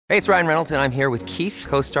Hey, it's Ryan Reynolds, and I'm here with Keith,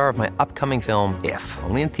 co-star of my upcoming film, If,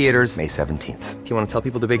 only in theaters May 17th. Do you want to tell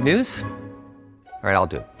people the big news? All right, I'll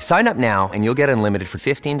do it. Sign up now and you'll get unlimited for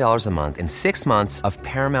 $15 a month and 6 months of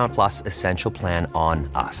Paramount Plus Essential Plan on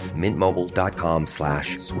us.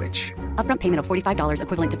 MintMobile.com/switch. Upfront payment of $45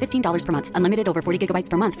 equivalent to $15 per month. Unlimited over 40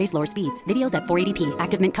 gigabytes per month. Face lower speeds. Videos at 480p.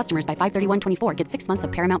 Active Mint customers by 531.24 get 6 months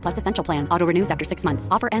of Paramount Plus Essential Plan. Auto renews after 6 months.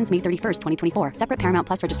 Offer ends May 31st, 2024. Separate Paramount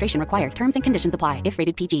Plus registration required. Terms and conditions apply if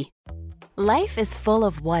rated PG. Life is full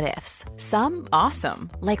of what-ifs. Some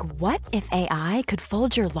awesome. Like what if AI could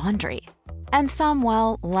fold your laundry? And some,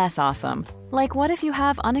 well, less awesome. Like what if you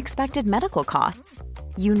have unexpected medical costs?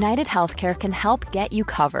 United Healthcare can help get you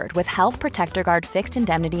covered with Health Protector Guard fixed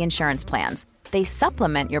indemnity insurance plans. They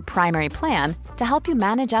supplement your primary plan to help you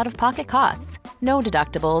manage out-of-pocket costs. No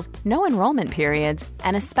deductibles, no enrollment periods,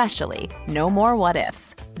 and especially no more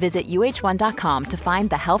what-ifs. Visit uh1.com to find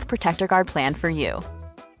the Health Protector Guard plan for you.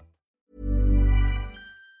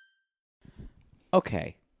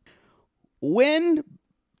 Okay. When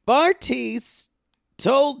Bartise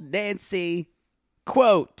told Nancy,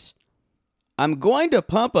 quote, "I'm going to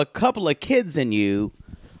pump a couple of kids in you,"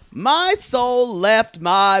 my soul left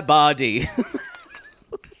my body.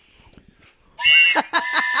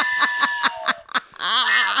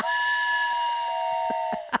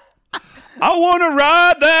 I want to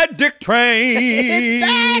ride that dick train. It's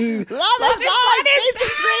back! Love is Blind Season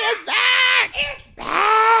 3 is back! It's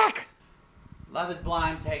back! Love is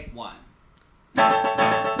Blind, take 1.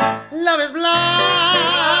 Love is blind,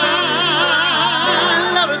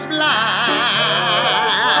 love is blind.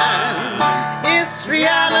 It's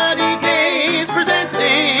Reality Gaze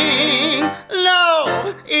presenting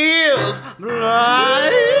Love is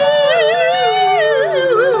Blind.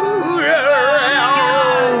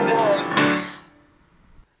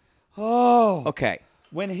 Oh. Okay.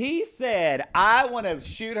 When he said, I want to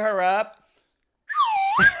shoot her up.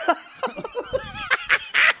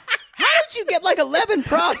 How did you get like 11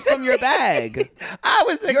 props from your bag? I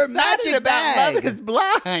was Your excited magic about bag. Love is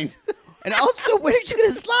Blind. And also, where did you get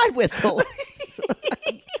a slide whistle?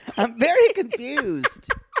 I'm very confused.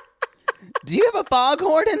 Do you have a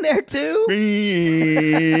foghorn in there too?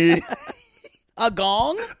 A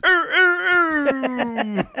gong?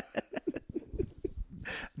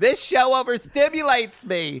 This show overstimulates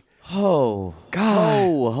me. Oh,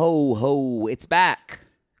 God. Ho. It's back.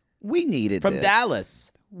 We needed From this.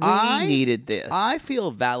 Dallas. We needed this. I feel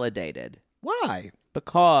validated Why?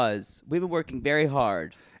 because we've been working very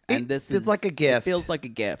hard. And this feels is like a gift. It feels like a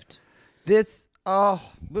gift. This, But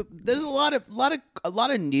there's a lot of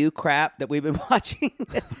new crap that we've been watching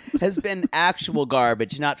that has been actual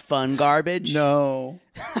garbage, not fun garbage. no.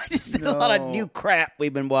 I just said a lot of new crap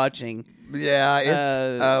we've been watching. Yeah,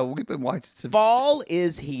 it's, we've been watching some. Fall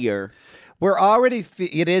is here. We're already,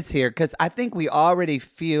 it is here, because I think we already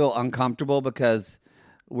feel uncomfortable because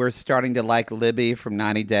we're starting to like Libby from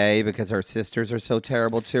 90 Day because her sisters are so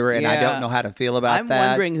terrible to her, and I Yeah. don't know how to feel about I'm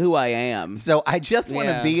that. wondering who I am. So I just want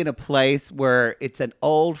to Yeah. be in a place where it's an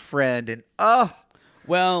old friend, and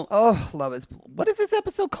Well, love is. What is this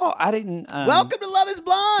episode called? I didn't. welcome to Love is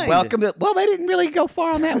Blind. Welcome to. Well, they didn't really go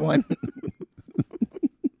far on that one.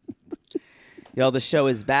 Y'all, the show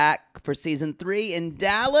is back for season 3 in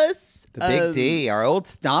Dallas. The Big D, our old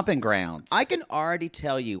stomping grounds. I can already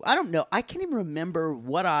tell you. I don't know. I can't even remember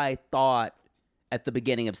what I thought at the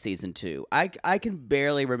beginning of season 2. I can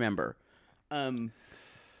barely remember. I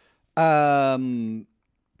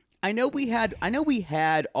know we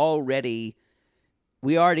had already.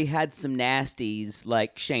 We already had some nasties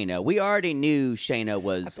like Shayna. We already knew Shayna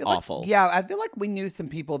was awful. I feel like we knew some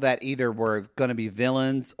people that either were going to be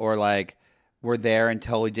villains or like were there and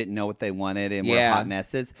totally didn't know what they wanted and were hot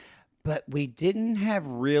messes. But we didn't have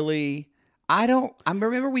really. I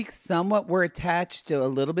remember we somewhat were attached to a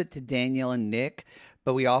little bit to Danielle and Nick,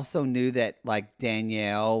 but we also knew that like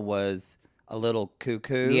Danielle was a little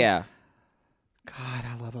cuckoo. Yeah. God,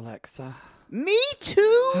 I love Alexa. Me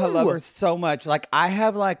too. I love her so much. Like I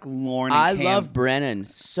have like Lauren. I and Cam. love Brennan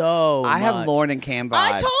so much. I have Lauren and Cam vibes. I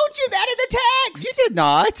told you that in the text. You did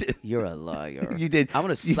not. You're a liar. You did. I'm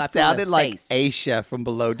gonna You slap you in sounded the like face. Aisha from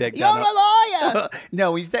Below Deck. You're a liar.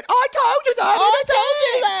 No, you said, "I told you that." I told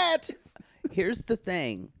you that. Here's the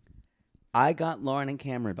thing. I got Lauren and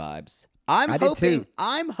Cameron vibes. I did too.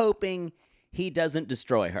 I'm hoping he doesn't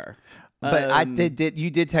destroy her. But I did.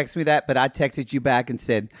 You did text me that, but I texted you back and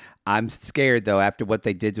said, "I'm scared though after what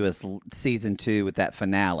they did to us season 2 with that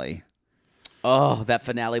finale." Oh, that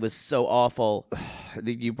finale was so awful.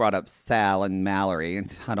 You brought up Sal and Mallory,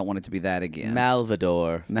 and I don't want it to be that again.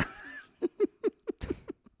 Malvador.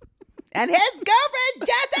 And his girlfriend,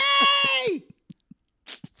 Jessie!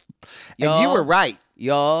 And you were right.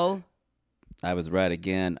 Y'all, I was right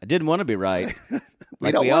again. I didn't want to be right.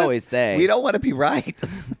 Like we wanna- always say. We don't want to be right.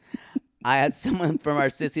 I had someone from our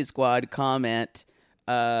Sissy Squad comment,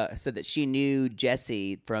 said that she knew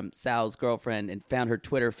Jessie from Sal's girlfriend and found her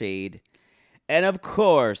Twitter feed. And of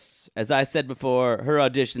course, as I said before, her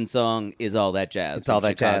audition song is All That Jazz. It's All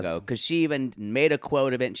That Jazz. Because she even made a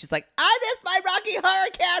quote of it. And she's like, I miss my Rocky Horror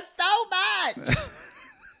Cast so much.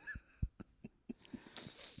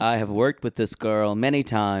 I have worked with this girl many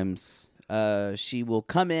times. She will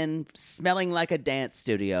come in smelling like a dance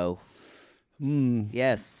studio.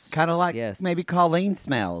 Yes. Kind of like maybe Colleen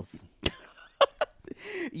smells.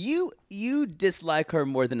 You dislike her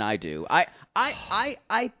more than I do. I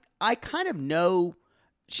kind of know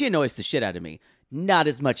she annoys the shit out of me. Not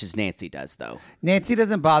as much as Nancy does, though. Nancy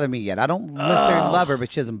doesn't bother me yet. I don't necessarily love her,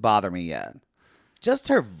 but she doesn't bother me yet. Just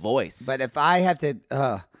her voice. But if I have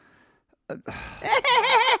to,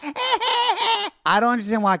 I don't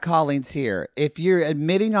understand why Colleen's here. If you're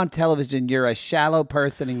admitting on television you're a shallow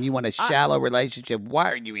person and you want a shallow relationship,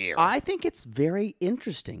 why are you here? I think it's very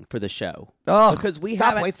interesting for the show. Oh, because we stop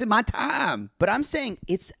haven't wasting my time. But I'm saying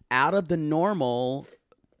it's out of the normal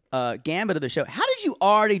gambit of the show. How did you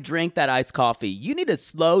already drink that iced coffee? You need to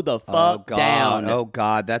slow the fuck down. Oh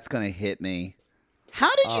God, that's gonna hit me. How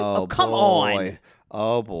did you? Oh, come boy. on.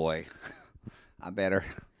 Oh boy, I better.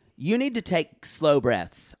 You need to take slow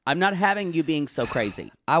breaths. I'm not having you being so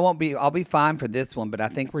crazy. I'll be fine for this one, but I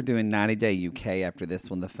think we're doing 90 Day UK after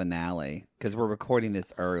this one, the finale, because we're recording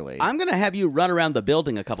this early. I'm gonna have you run around the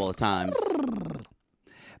building a couple of times.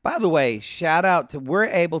 By the way, shout out to we're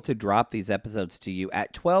able to drop these episodes to you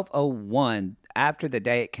at 12:01 after the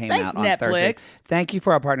day it came Thanks, out on Netflix. Thursday. Thank you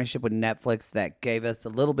for our partnership with Netflix that gave us a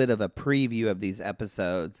little bit of a preview of these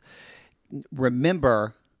episodes.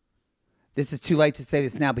 Remember, this is too late to say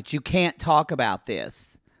this now, but you can't talk about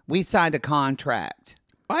this. We signed a contract.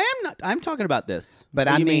 I am not. I'm talking about this. But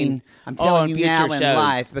What I do you mean, I'm on telling you future now in shows.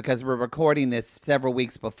 life because we're recording this several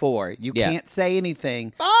weeks before. You Yeah. can't say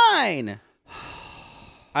anything. Fine.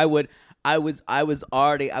 I was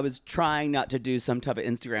trying not to do some type of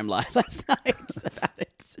Instagram live last night about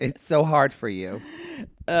it. It's so hard for you.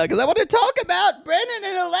 Because I want to talk about Brendan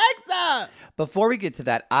and Alexa. Before we get to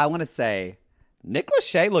that, I want to say Nick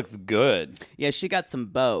Lachey looks good. Yeah, she got some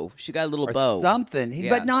bow. She got a little Or bow. something. Yeah.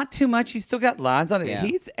 But not too much. He's still got lines on it. Yeah.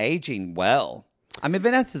 He's aging well. I mean,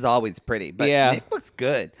 Vanessa's always pretty, but Yeah. Nick looks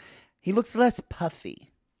good. He looks less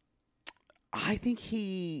puffy. I think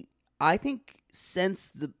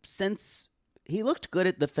since he looked good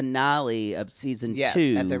at the finale of season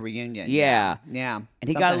 2. At the reunion. Yeah. Yeah. And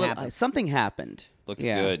he got a little something happened. Looks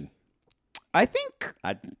Yeah. good. I think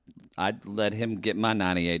I'd let him get my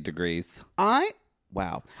 98 degrees.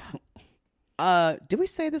 wow. Did we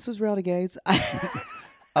say this was Reality Gaze?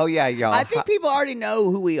 Oh, yeah, y'all. I think people already know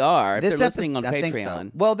who we are if they're listening on I think so.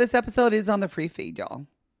 Patreon. Well, this episode is on the free feed, y'all.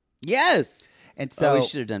 Yes. And so, we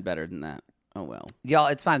should have done better than that. Oh, well. y'all,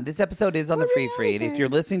 it's fine. This episode is on the free feed. If you're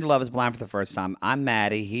listening to Love is Blind for the first time, I'm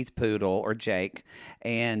Maddie. He's Poodle or Jake.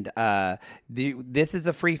 And this is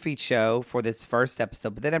a free feed show for this first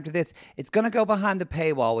episode. But then after this, it's going to go behind the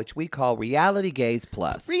paywall, which we call Reality Gaze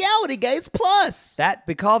Plus. Reality Gaze Plus.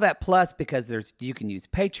 We call that Plus because you can use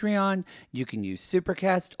Patreon, you can use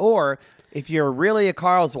Supercast, or if you're really a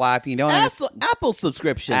Carl's wife, you don't Apple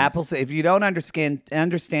subscriptions. if you don't understand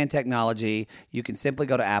technology, you can simply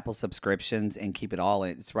go to Apple subscriptions and keep it all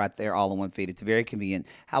in. It's right there, all in one feed. It's very convenient.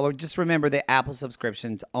 However, just remember the Apple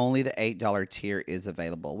subscriptions, only the $8 tier is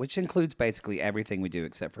available, which includes basically everything we do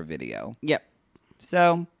except for video. Yep.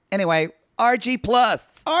 So anyway, RG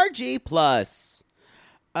Plus. RG Plus.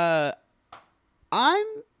 I'm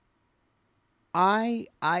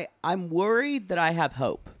worried that I have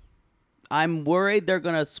hope. I'm worried they're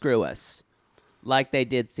gonna screw us, like they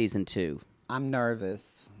did season 2. I'm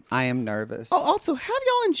nervous. I am nervous. Oh, also, have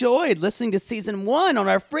y'all enjoyed listening to season 1 on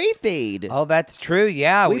our free feed? Oh, that's true.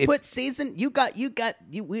 Yeah, we put season.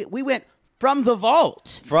 We went from the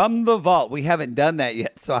vault. From the vault. We haven't done that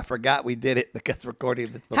yet, so I forgot we did it because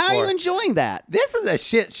recording this before. How are you enjoying that? This is a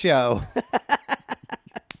shit show.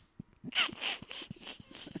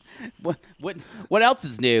 What else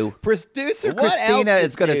is new? Producer What Christina else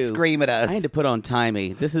is going to new? scream at us. I need to put on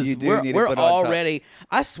Timey. This is You do need to we're put on already.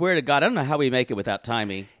 I swear to God, I don't know how we make it without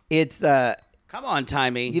Timey. It's Come on,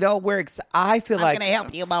 Timey. you know, I feel like gonna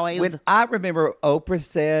help you, boys. When I remember Oprah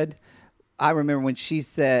said, I remember when she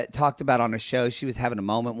talked about on her show, she was having a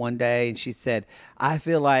moment one day and she said, I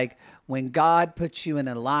feel like when God puts you in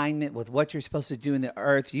alignment with what you're supposed to do in the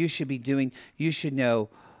earth, you should know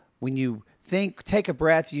when you take a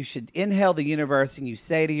breath. You should inhale the universe and you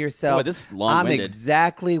say to yourself, Boy, this is long-winded. I'm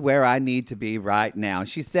exactly where I need to be right now.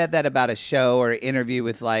 She said that about a show or interview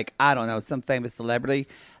with like, I don't know, some famous celebrity.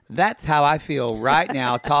 That's how I feel right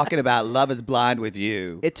now talking about Love is Blind with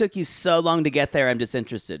you. It took you so long to get there. I'm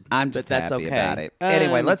disinterested. I'm just but that's happy okay. about it.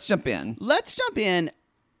 Anyway, let's jump in. Let's jump in.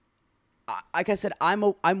 Like I said,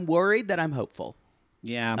 I'm worried that I'm hopeful.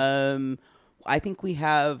 Yeah. I think we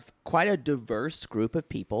have quite a diverse group of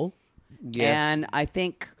people. Yes. And I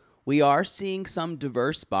think we are seeing some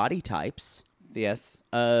diverse body types. Yes.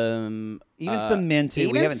 Even some men, too.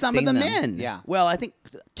 Even We haven't some seen of the them. men. Yeah. Well, I think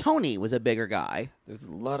Tony was a bigger guy. There's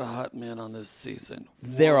a lot of hot men on this season.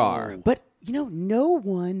 There Whoa. are. But, no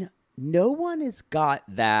one has got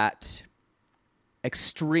that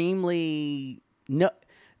extremely...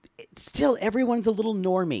 Still, everyone's a little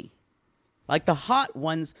normie. Like the hot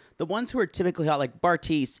ones, the ones who are typically hot, like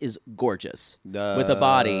Bartise is gorgeous with a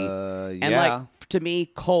body. And like, to me,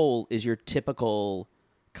 Cole is your typical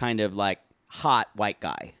kind of like hot white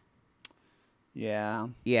guy. Yeah.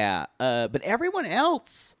 Yeah. But everyone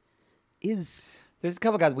else is... There's a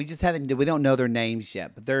couple guys we don't know their names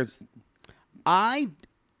yet, but there's...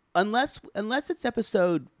 Unless it's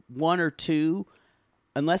episode 1 or 2,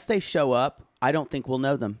 unless they show up, I don't think we'll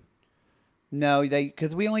know them. No,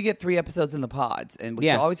 because we only get 3 episodes in the pods, and which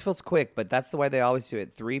always feels quick, but that's the way they always do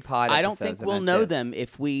it. 3 pod episodes. I don't think we'll know them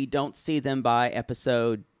if we don't see them by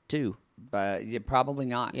episode 2. But probably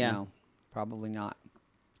not. Yeah. No, probably not.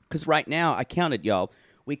 Because right now, I counted, y'all.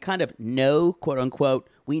 We kind of know, quote unquote,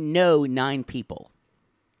 we know 9 people.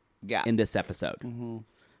 Yeah. In this episode,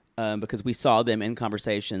 because we saw them in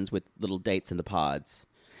conversations with little dates in the pods.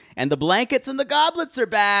 And the blankets and the goblets are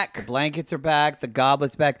back. The blankets are back. The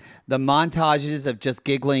goblets back. The montages of just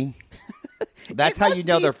giggling. That's how you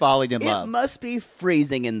know they're falling in love. It must be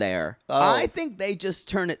freezing in there. Oh. I think they just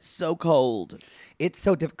turn it so cold. It's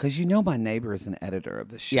so difficult because my neighbor is an editor of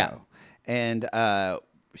the show. Yeah. And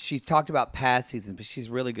she's talked about past seasons, but she's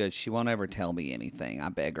really good. She won't ever tell me anything. I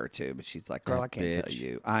beg her to, but she's like, girl, I can't tell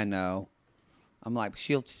you. I know. I'm like,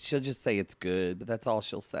 she'll just say it's good, but that's all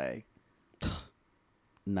she'll say.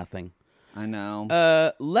 Nothing. I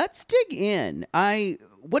know. Let's dig in.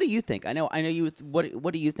 What do you think? I know you.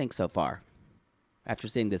 What do you think so far after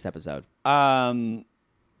seeing this episode? I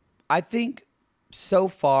think so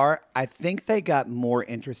far, I think they got more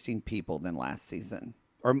interesting people than last season.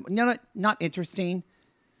 Or no, not interesting.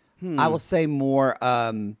 I will say more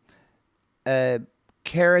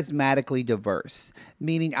charismatically diverse.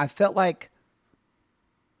 Meaning, I felt like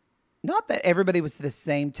not that everybody was the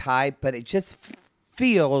same type, but it just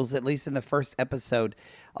feels, at least in the first episode,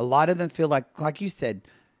 a lot of them feel like you said,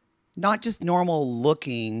 not just normal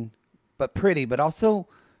looking, but pretty, but also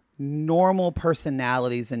normal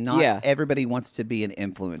personalities, and not everybody wants to be an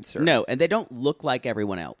influencer. No, and they don't look like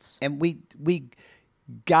everyone else. And we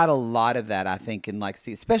got a lot of that, I think, in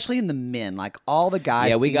especially in the men, like all the guys.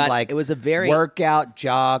 Yeah, we got like it was a very workout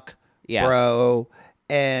jock, bro.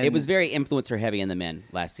 And it was very influencer heavy in the men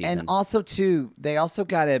last season. And also, too, they also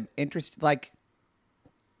got an interest,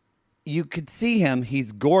 you could see him,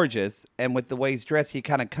 he's gorgeous, and with the way he's dressed, he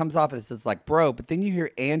kind of comes off as this, bro, but then you hear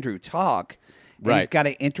Andrew talk, and he's got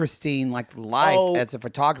an interesting, life as a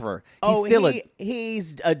photographer.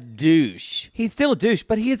 He's a douche. He's still a douche,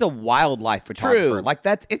 but he is a wildlife photographer. True.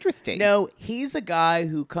 That's interesting. No, he's a guy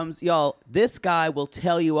who comes, y'all, this guy will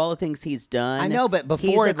tell you all the things he's done. I know, but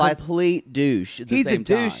before he's a complete douche at the he's same a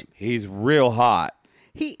douche. time. He's real hot.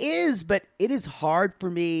 He is, but it is hard for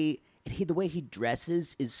me. The way he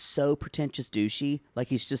dresses is so pretentious douchey, like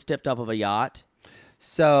he's just stepped off of a yacht.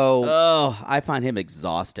 So, I find him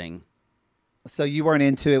exhausting. So you weren't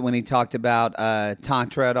into it when he talked about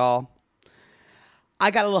Tantra at all?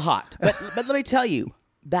 I got a little hot. But let me tell you,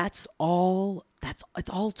 it's all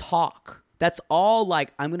talk. That's all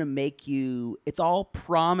I'm going to make you, it's all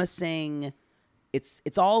promising.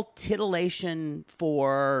 It's all titillation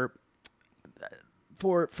for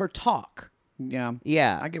talk. Yeah.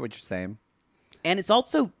 Yeah. I get what you're saying. And it's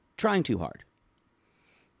also trying too hard.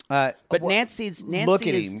 But Nancy's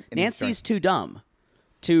too dumb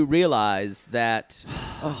to realize that.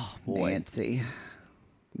 Oh boy, Nancy.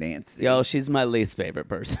 Yo, she's my least favorite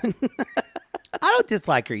person. I don't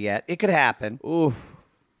dislike her yet. It could happen. Oof.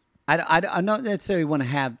 I don't necessarily want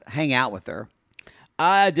to hang out with her.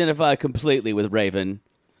 I identify completely with Raven.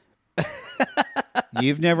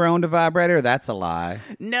 You've never owned a vibrator? That's a lie.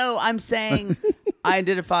 No, I'm saying I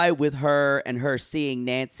identify with her and her seeing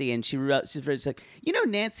Nancy, and she's like,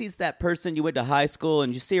 Nancy's that person you went to high school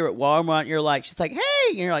and you see her at Walmart and she's like, hey,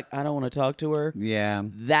 and you're like, I don't want to talk to her. Yeah.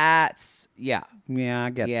 That's, yeah. Yeah, I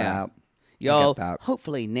get that. Y'all, that.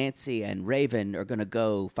 hopefully Nancy and Raven are going to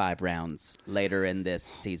go 5 rounds later in this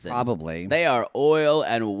season. Probably. They are oil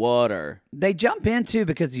and water. They jump into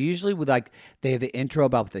because usually with they have the intro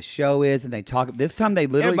about what the show is and they talk. This time they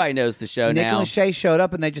literally Everybody knows the show Nick now. and Lachey showed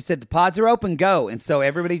up and they just said the pods are open, go, and so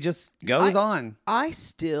everybody just goes on. I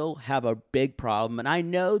still have a big problem, and I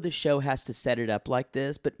know the show has to set it up like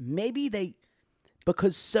this, but maybe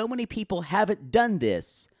because so many people haven't done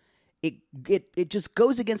this, it just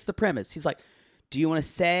goes against the premise. He's like, do you want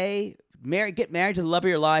to get married to the love of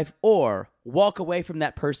your life or walk away from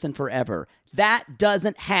that person forever? That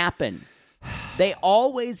doesn't happen. They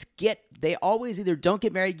always either don't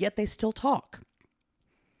get married, yet they still talk.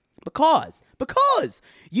 Because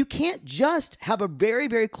you can't just have a very,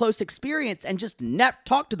 very close experience and just not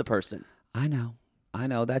talk to the person. I know.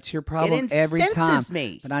 That's your problem It every time. incenses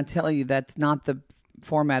me. But I'm telling you, that's not the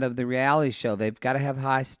format of the reality show. They've got to have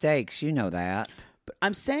high stakes. You know that. But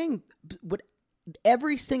I'm saying,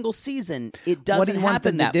 every single season, it What do doesn't you want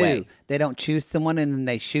happen them that to do? way. They don't choose someone and then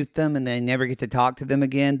they shoot them and they never get to talk to them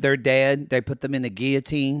again. They're dead. They put them in the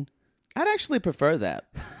guillotine. I'd actually prefer that.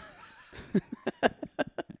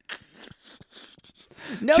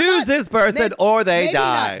 No, Choose this person or they maybe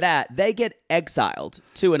die. Not that. They get exiled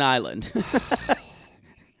to an island.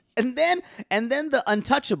 and then the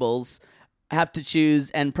untouchables have to choose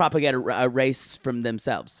and propagate a race from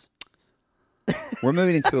themselves. We're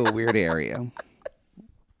moving into a weird area.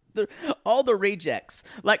 All the rejects,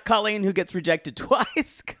 like Colleen, who gets rejected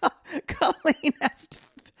twice. Colleen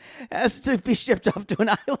has to be shipped off to an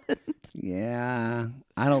island. Yeah,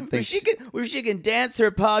 I don't think where she can dance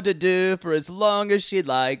her pas de deux for as long as she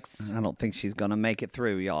likes. I don't think she's gonna make it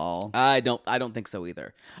through, y'all. I don't think so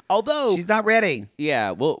either. Although She's not ready.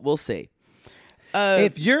 yeah, we'll see.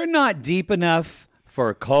 If you're not deep enough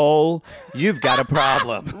for Cole, you've got a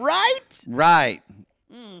problem. Right? Right.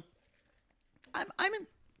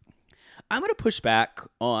 I'm going to push back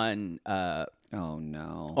on Oh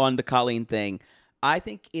no. on the Colleen thing. I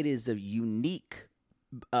think it is a unique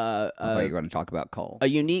I thought you were going to talk about Cole.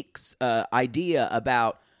 idea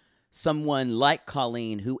about someone like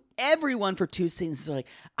Colleen, who everyone for 2 seasons is like,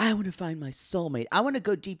 I want to find my soulmate. I want to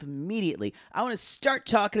go deep immediately. I want to start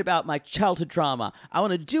talking about my childhood trauma. I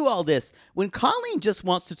want to do all this. When Colleen just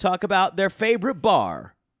wants to talk about their favorite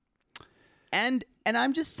bar. And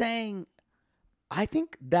I'm just saying, I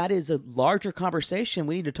think that is a larger conversation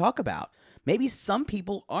we need to talk about. Maybe some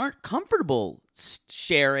people aren't comfortable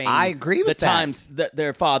sharing I agree with the that. times that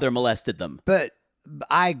their father molested them. But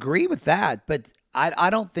I agree with that. But I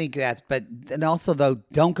don't think that. But and also though,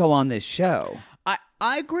 don't go on this show.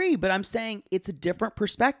 I agree, but I'm saying it's a different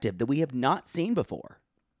perspective that we have not seen before.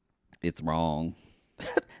 It's wrong.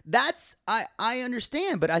 That's I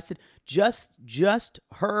understand, but I said just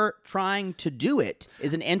her trying to do it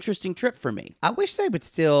is an interesting trip for me. I wish they would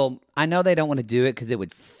still. I know they don't want to do it because it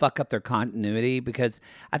would fuck up their continuity. Because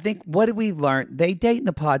I think what did we learn? They date in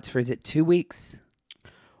the pods for, is it 2 weeks?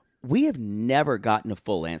 We have never gotten a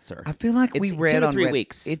full answer. I feel like we It's read 2 to on 3 Reddit-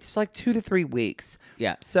 weeks. It's like 2 to 3 weeks.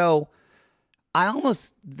 Yeah. So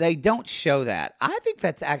they don't show that. I think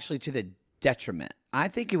that's actually to the detriment. I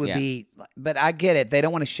think it would be, but I get it. They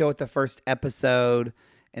don't want to show it the first episode,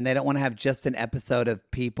 and they don't want to have just an episode of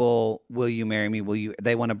people, will you marry me?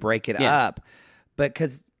 They want to break it up. But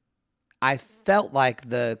because I felt like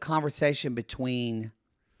the conversation between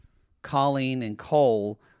Colleen and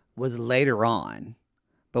Cole was later on,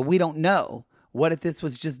 but we don't know. What if this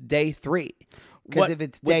was just day 3? Because if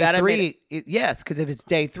it's day 3, yes, because if it's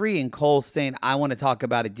day 3 and Cole's saying, I want to talk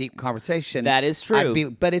about a deep conversation. That is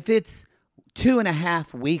true. But if it's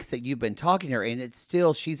 2.5 weeks that you've been talking to her and it's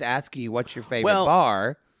still, she's asking you what's your favorite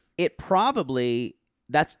bar. It probably,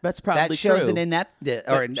 that's probably That shows true. an inept, or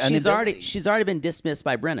But an inability. she's already been dismissed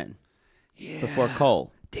by Brennan before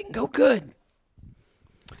Cole. Didn't go good.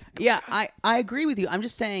 Yeah, I agree with you. I'm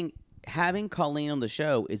just saying having Colleen on the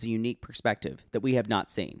show is a unique perspective that we have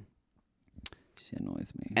not seen. She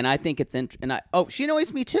annoys me. And I think it's she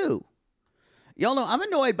annoys me too. Y'all know I'm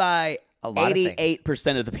annoyed by A lot of things.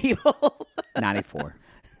 88% of the people. 94.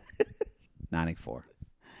 94.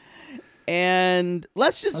 And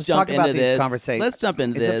let's just Let's jump talk about into these this. conversations. Let's jump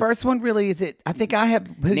into Is this. the first one really? Is it? I think I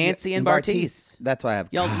have Nancy and Bartise. That's why I have.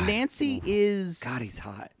 Y'all, God, Nancy is God, he's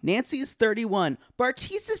hot. Nancy is 31.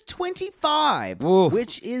 Bartise is 25, Ooh.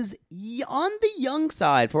 which is on the young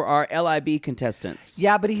side for our LIB contestants.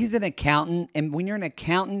 Yeah, but he's an accountant, and when you're an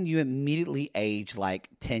accountant, you immediately age like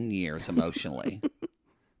 10 years emotionally.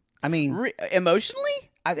 I mean,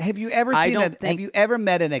 Emotionally? have you ever I seen? don't think- Have you ever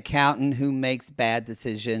met an accountant who makes bad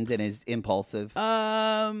decisions and is impulsive?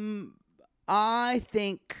 I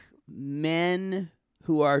think men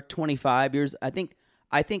who are 25 years. I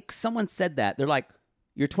think someone said that. They're like,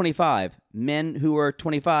 you're 25. Men who are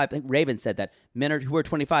 25. I think Raven said that. Men who are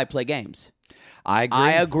 25 play games. I agree.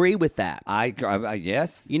 I agree with that.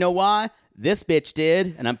 Yes. You know why? This bitch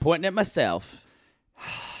did, and I'm pointing at myself.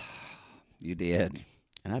 You did.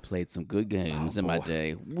 And I played some good games in my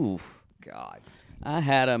day. Oof. God. I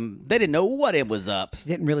had them. They didn't know what it was up. She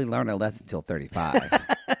didn't really learn a lesson until 35.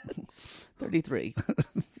 33.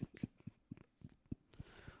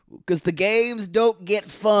 Because the games don't get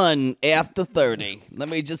fun after 30. Let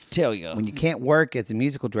me just tell you. When you can't work as a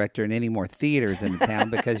musical director in any more theaters in the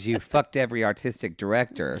town because you fucked every artistic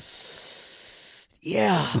director.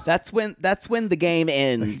 Yeah, that's when the game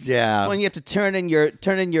ends. Yeah. That's when you have to turn in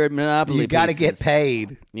your Monopoly. You got to pieces. get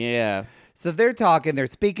paid. Yeah. So they're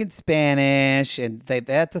speaking Spanish, and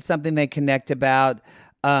that's something they connect about.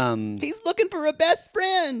 He's looking for a best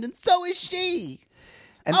friend, and so is she.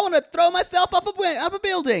 I want to throw myself off a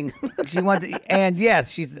building. She wants, and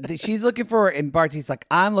yes, she's looking for, and Barty's like,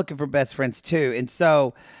 I'm looking for best friends too. And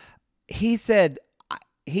so he said,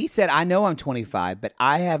 I know I'm 25, but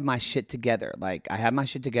I have my shit together. Like, I have my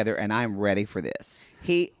shit together, and I'm ready for this.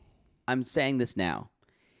 I'm saying this now.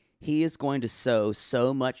 He is going to sow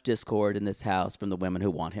so much discord in this house from the women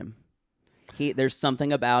who want him. There's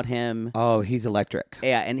something about him. Oh, he's electric.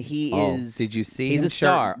 Yeah, and he is. Did you see? He's him a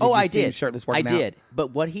star. I did. Shirtless I working did. out?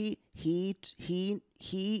 But what he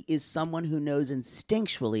is someone who knows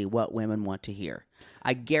instinctually what women want to hear.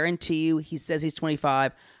 I guarantee you. He says he's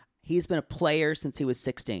 25. He's been a player since he was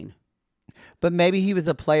 16. But maybe he was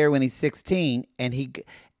a player when he's 16, and he's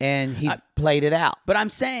played it out. But I'm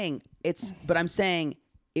saying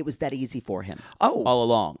it was that easy for him. Oh. All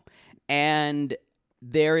along. And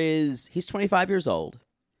he's 25 years old.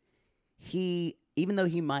 Even though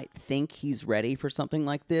he might think he's ready for something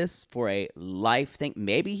like this, for a life thing,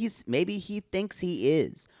 maybe he thinks he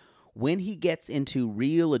is. When he gets into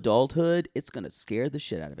real adulthood, it's going to scare the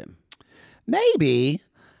shit out of him. Maybe.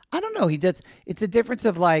 I don't know. He does. It's a difference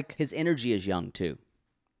of like. His energy is young too.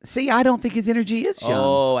 See, I don't think his energy is young.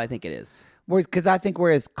 Oh, I think it is. Because I think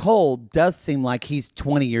whereas Cole does seem like he's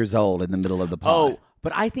 20 years old in the middle of the pod. Oh,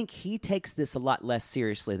 but I think he takes this a lot less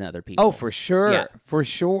seriously than other people. Oh, for sure. Yeah. For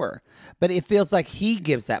sure. But it feels like he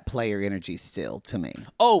gives that player energy still to me.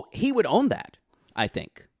 Oh, he would own that, I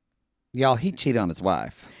think. Y'all, he cheated on his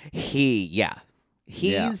wife. He's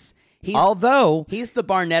Although he's the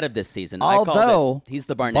Barnett of this season. He's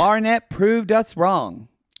the Barnett. Barnett proved us wrong.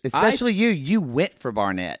 Especially you. You went for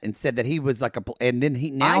Barnett and said that he was like and then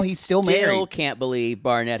he's still married. I still can't believe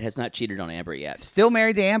Barnett has not cheated on Amber yet. Still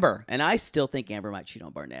married to Amber. And I still think Amber might cheat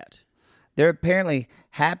on Barnett. They're apparently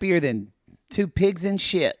happier than two pigs in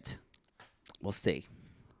shit. We'll see.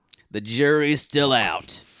 The jury's still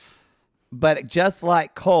out. But just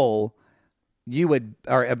like Cole, you would,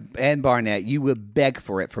 and Barnett, you would beg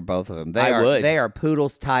for it for both of them. I would. They are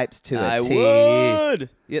poodles types to a T. I would.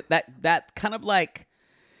 Yeah, that kind of like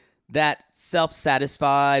that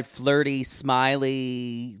self-satisfied, flirty,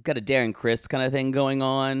 smiley, got a Darren Criss kind of thing going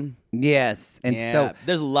on. Yes, and so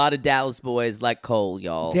there's a lot of Dallas boys like Cole,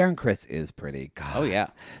 y'all. Darren Criss is pretty. God. Oh yeah.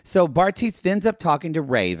 So Bartiz ends up talking to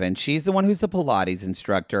Raven. She's the one who's the Pilates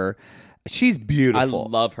instructor. She's beautiful. I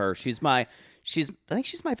love her. I think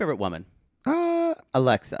she's my favorite woman.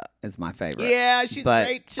 Alexa is my favorite. Yeah, she's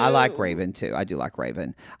great too. I like Raven too. I do like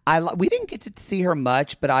Raven. We didn't get to see her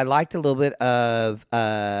much, but I liked a little bit of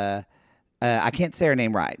I can't say her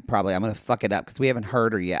name right. Probably I'm gonna fuck it up because we haven't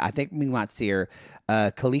heard her yet. I think we might see her.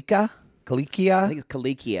 Kalikia. I think it's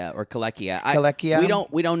Kalikia or Kalekia. Kalekia.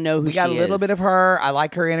 We don't know who she is. We got a little bit of her. I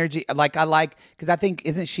like her energy. Because I think,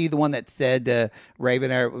 isn't she the one that said to Raven,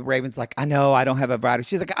 Raven's like, I know I don't have a rider.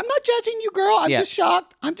 She's like, I'm not judging you, girl. I'm just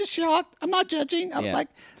shocked. I'm not judging. I was like,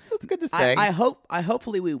 it's good to say.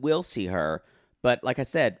 Hopefully we will see her. But like I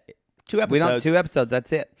said, 2 episodes. 2 episodes.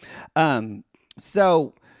 That's it.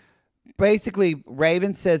 So basically,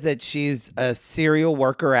 Raven says that she's a serial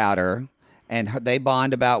worker outer. And they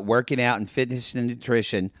bond about working out and fitness and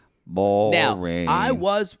nutrition. Boring.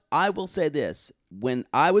 Now, I will say this. When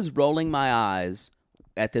I was rolling my eyes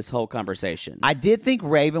at this whole conversation, I did think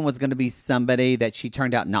Raven was going to be somebody that she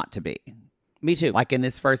turned out not to be. Me too. Like in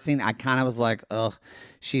this first scene, I kind of was like, ugh,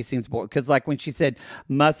 she seems bored. Because like when she said,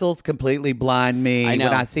 muscles completely blind me. I know.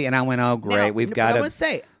 When I see, and I went, oh, great. Now, we've got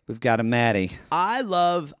a Maddie. I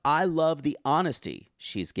love the honesty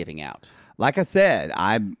she's giving out. Like I said,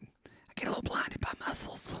 I get a little blinded by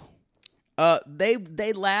muscles. They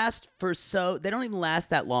last they don't even last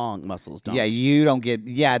that long. Muscles don't.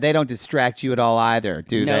 Yeah, they don't distract you at all either,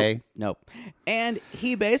 do they? Nope. And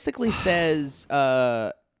he basically says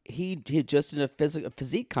he just in a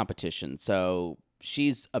physique competition, so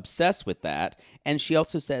she's obsessed with that. And she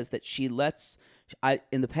also says that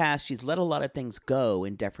in the past, she's let a lot of things go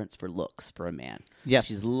in deference for looks for a man. Yes.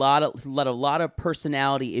 She's let a lot of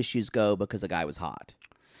personality issues go because a guy was hot.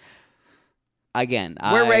 Again,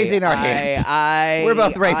 we're raising our hands. We're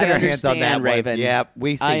both raising our hands on that, Raven. Yep,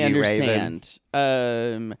 we see I you, Raven.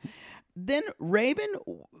 understand. Then Raven,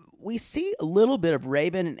 we see a little bit of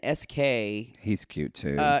Raven and SK. He's cute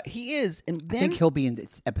too. He is, and then I think he'll be in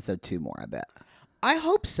this episode 2 more. I bet. I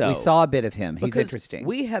hope so. We saw a bit of him. He's because interesting.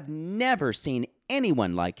 We have never seen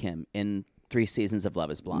anyone like him in 3 seasons of Love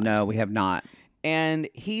Is Blind. No, we have not. And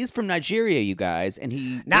he's from Nigeria, you guys.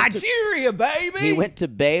 And Nigeria, baby. He went to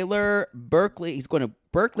Baylor, Berkeley. He's going to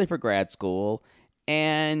Berkeley for grad school.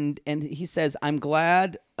 And he says, I'm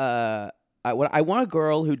glad. I want a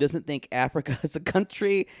girl who doesn't think Africa is a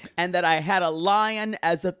country and that I had a lion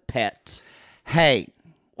as a pet. Hey.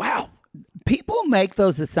 Wow. People make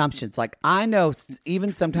those assumptions. Like, I know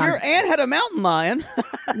even sometimes. Your aunt had a mountain lion.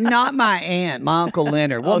 Not my aunt, my Uncle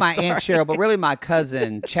Leonard. Well, my Aunt Cheryl, but really my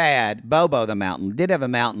cousin Chad, Bobo the mountain, did have a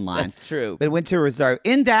mountain lion. That's true. But went to a reserve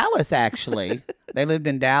in Dallas, actually. They lived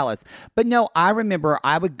in Dallas. But no, I remember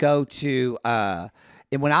I would go to, and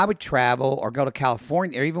when I would travel or go to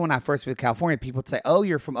California, or even when I first went to California, people would say, oh,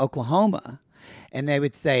 you're from Oklahoma. And they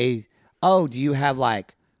would say, oh, do you have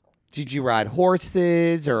did you ride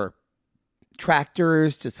horses or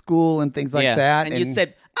tractors to school and things like that? And you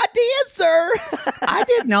said, I did, sir. I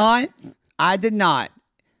did not.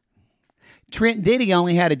 Trent Diddy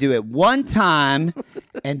only had to do it one time,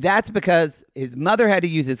 and that's because his mother had to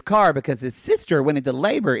use his car because his sister went into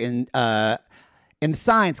labor in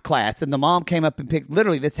science class, and the mom came up and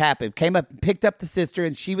came up and picked up the sister,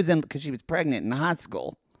 and she was because she was pregnant in high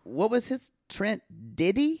school. What was his Trent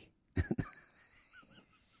Diddy?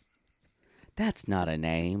 That's not a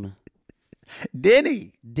name.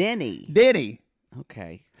 Denny.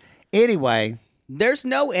 Okay. Anyway. There's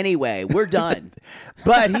no anyway. We're done.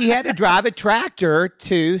 But he had to drive a tractor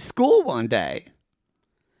to school one day.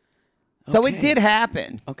 So it did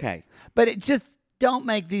happen. Okay. But it just don't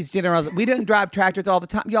make these generalizations. We didn't drive tractors all the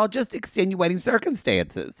time. Y'all, just extenuating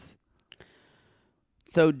circumstances.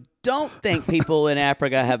 So don't think people in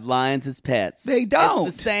Africa have lions as pets. They don't.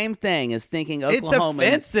 It's the same thing as thinking It's Oklahomans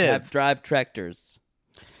offensive. drive tractors.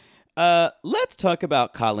 Let's talk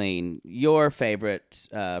about Colleen, your favorite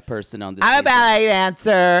person on this I'm a season. ballet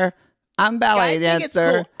dancer. I think it's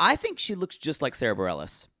cool. I think she looks just like Sarah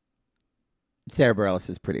Bareilles. Sarah Bareilles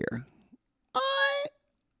is prettier.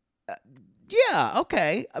 Yeah,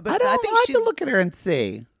 okay. But I think have to look at her and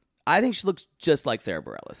see. I think she looks just like Sarah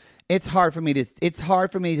Bareilles. It's hard for me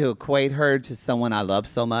to equate her to someone I love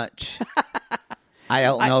so much. I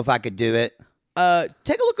don't know if I could do it.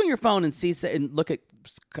 Take a look on your phone and look at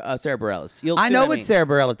Sarah Bareilles. I know it's Sarah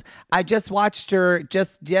Bareilles. I just watched her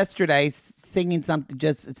just yesterday singing something.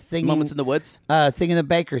 Just singing Moments in the Woods. Singing the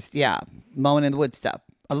Bakers. Yeah, Moment in the Woods stuff.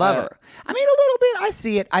 I love her. I mean, a little bit. I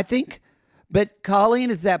see it. I think, but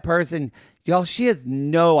Colleen is that person. Y'all, she has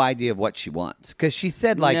no idea of what she wants because she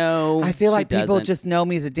said no, I feel like people doesn't. just know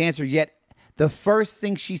me as a dancer. Yet the first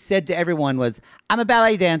thing she said to everyone was, "I'm a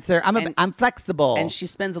ballet dancer. I'm flexible." And she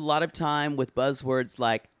spends a lot of time with buzzwords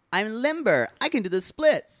like, I'm limber. I can do the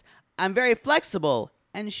splits. I'm very flexible.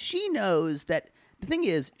 And she knows that the thing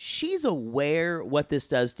is, she's aware what this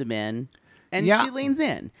does to men, and she leans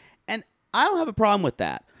in. And I don't have a problem with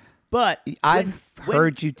that. But I've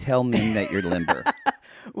heard you tell men that you're limber.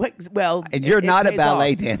 Well, and you're not a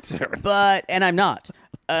ballet dancer. And I'm not.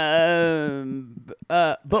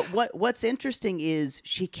 But what's interesting is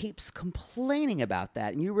she keeps complaining about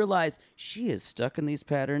that, and you realize she is stuck in these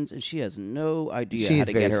patterns, and she has no idea how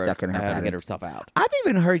to get herself out. I've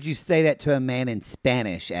even heard you say that to a man in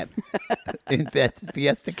Spanish at in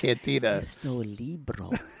Fiesta Cantina. Esto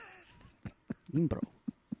libro. Limbro.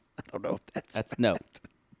 I don't know if that's no.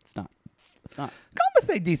 It's not. It's not. Como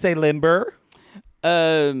se dice limber?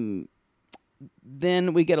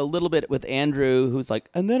 Then we get a little bit with Andrew, who's like,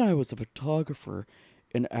 and then I was a photographer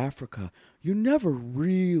in Africa. You never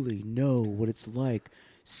really know what it's like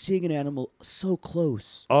seeing an animal so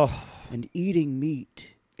close and eating meat.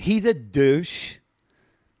 He's a douche,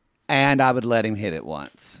 and I would let him hit it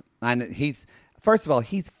once. First of all,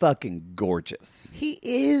 he's fucking gorgeous. He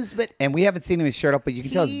is, and we haven't seen him with his shirt off, but you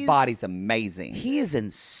can tell his body's amazing. He is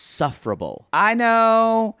insufferable. I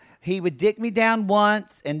know. He would dick me down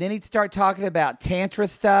once, and then he'd start talking about Tantra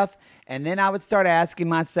stuff, and then I would start asking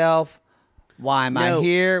myself, why am I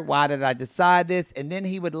here? Why did I decide this? And then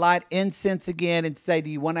he would light incense again and say, do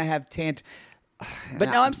you want to have Tantra? But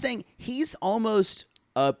now I'm saying he's almost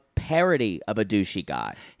a parody of a douchey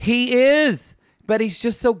guy. He is. But he's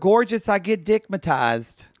just so gorgeous, I get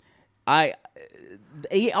dickmatized.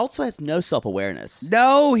 He also has no self-awareness.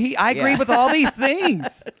 No, I agree with all these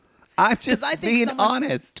things. I'm just being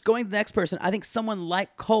honest. Going to the next person, I think someone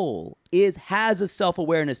like Cole has a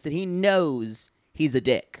self-awareness that he knows he's a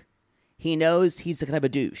dick. He knows he's kind of a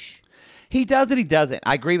douche. He does and he doesn't.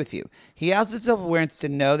 I agree with you. He has the self-awareness to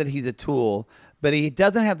know that he's a tool, but he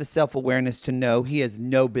doesn't have the self-awareness to know he has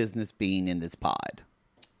no business being in this pod.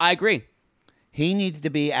 I agree. He needs to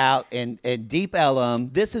be out in Deep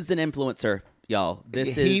Ellum. This is an influencer, y'all.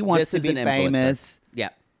 He wants to be famous. Yeah.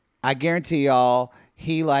 I guarantee y'all,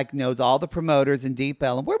 he knows all the promoters in Deep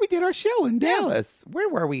Ellum, where we did our show in Dallas. Where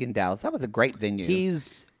were we in Dallas? That was a great venue.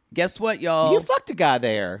 Guess what, y'all? You fucked a guy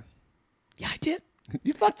there. Yeah, I did.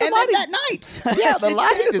 You fucked the and lighting. then that night. Yeah, the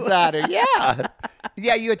lighting designer. Yeah.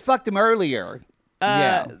 Yeah, you had fucked him earlier.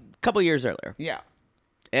 A couple years earlier. Yeah.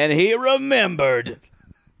 And he remembered.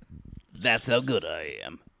 That's how good I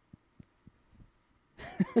am.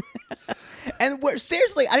 And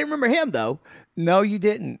seriously, I didn't remember him, though. No, you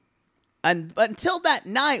didn't. And until that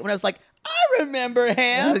night when I was like, I remember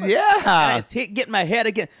him. Yeah. And I was getting my head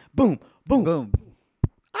again. Boom, boom. Boom.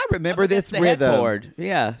 I remember this the rhythm. Headboard.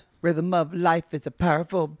 Yeah. Rhythm of life is a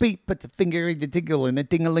powerful beat. Puts a finger in your tingle and a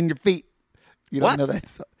tingle in your feet. You don't know that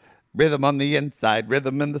song? Rhythm on the inside,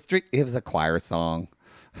 rhythm in the street. It was a choir song.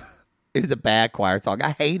 It was a bad choir song.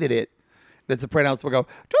 I hated it. The Sopranos would go,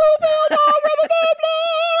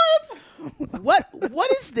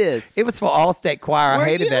 What is this? It was for All-State Choir. I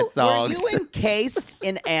hated that song. Were you encased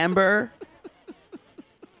in amber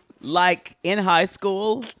like in high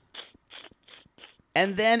school?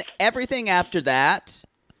 And then everything after that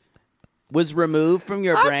was removed from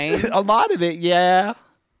your brain? A lot of it, yeah.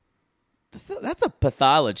 That's a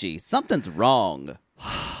pathology. Something's wrong.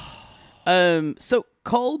 So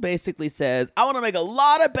Cole basically says, I want to make a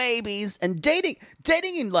lot of babies, and dating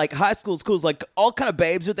in like high school schools, like all kind of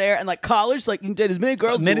babes are there, and like college, like you can date as many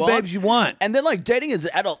girls as you want. babes you want. And then like dating as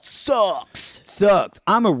an adult sucks.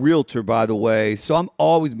 I'm a realtor, by the way, so I'm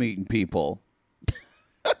always meeting people.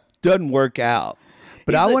 Doesn't work out.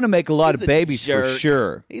 But I want to make a lot of babies for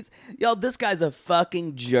sure. This guy's a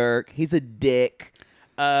fucking jerk. He's a dick.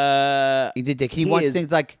 He's a dick. He wants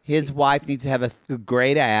things like his wife needs to have a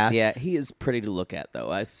great ass. Yeah, he is pretty to look at, though.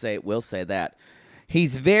 We'll say that.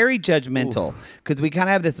 He's very judgmental because we kind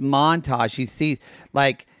of have this montage. You see,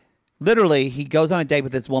 like, literally, he goes on a date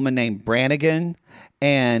with this woman named Brannigan,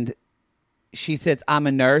 and she says, I'm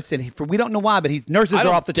a nurse. And we don't know why, but nurses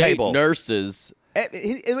are off the table. Nurses.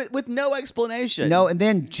 With no explanation. No, and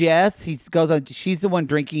then Jess, she's the one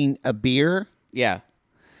drinking a beer. Yeah.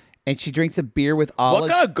 And she drinks a beer with olives.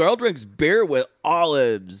 What kind of girl drinks beer with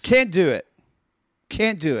olives? Can't do it.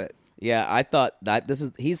 Yeah, I thought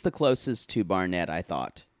that he's the closest to Barnett, I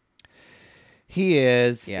thought. He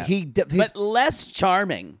is. Yeah. But less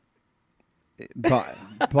charming.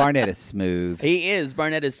 Barnett is smooth. He is.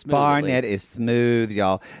 Barnett is smooth. Barnett is smooth,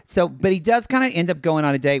 y'all. So, but he does kind of end up going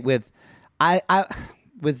on a date with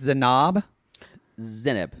Zanab.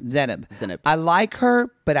 Zenab. I like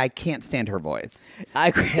her, but I can't stand her voice. I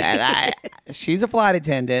agree. She's a flight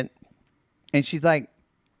attendant, and she's like,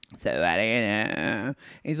 so I don't know. And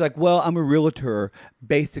he's like, well, I'm a realtor.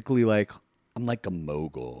 Basically, like, I'm like a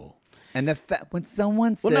mogul. And when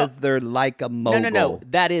someone says they're like a mogul. No.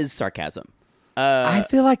 That is sarcasm. I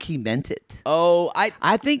feel like he meant it. Oh,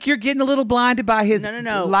 I think you're getting a little blinded by his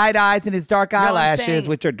light eyes and his dark eyelashes,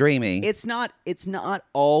 which are dreamy. It's not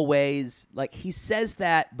always like he says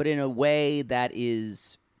that, but in a way that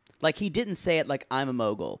is like he didn't say it like I'm a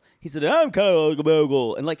mogul. He said I'm kind of like a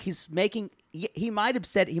mogul, and like he might have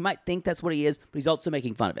said he might think that's what he is, but he's also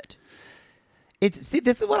making fun of it. This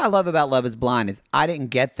is what I love about Love is Blind is I didn't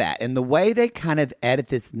get that. And the way they kind of edit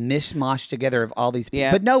this mishmash together of all these people.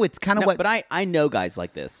 Yeah. But no, it's kind of what... But I know guys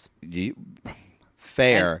like this.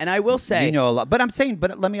 Fair. And I will say... You know a lot. But I just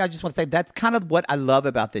want to say that's kind of what I love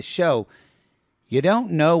about this show. You don't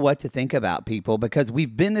know what to think about people because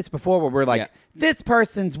we've been this before where we're like, this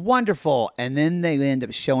person's wonderful. And then they end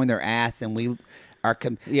up showing their ass and we...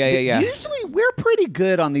 Usually we're pretty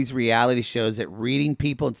good on these reality shows at reading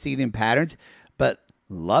people and seeing patterns. But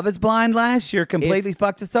Love is Blind last year completely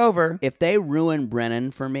fucked us over. If they ruin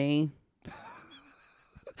Brennan for me...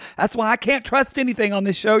 That's why I can't trust anything on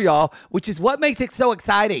this show, y'all, which is what makes it so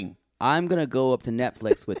exciting. I'm going to go up to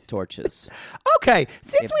Netflix with torches. Okay.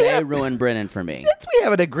 If they ruin Brennan for me. Since we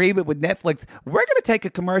have an agreement with Netflix, we're going to take a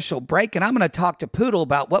commercial break, and I'm going to talk to Poodle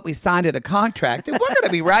about what we signed in a contract, and we're going to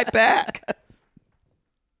be right back.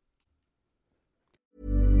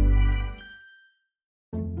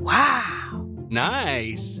 Wow.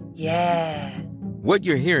 Nice. Yeah. What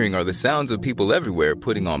you're hearing are the sounds of people everywhere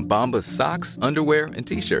putting on Bombas socks, underwear, and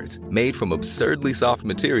T-shirts made from absurdly soft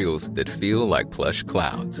materials that feel like plush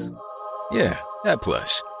clouds. Yeah, that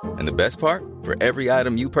plush. And the best part? For every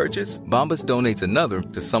item you purchase, Bombas donates another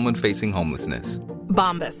to someone facing homelessness.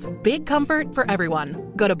 Bombas. Big comfort for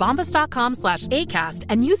everyone. Go to bombas.com/ACAST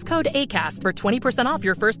and use code ACAST for 20% off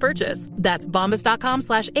your first purchase. That's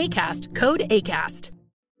bombas.com/ACAST. Code ACAST.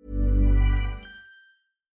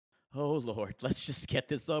 Oh, Lord, let's just get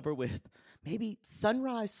this over with. Maybe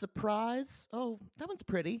sunrise surprise? Oh, that one's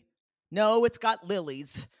pretty. No, it's got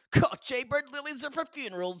lilies. God, Jaybird lilies are for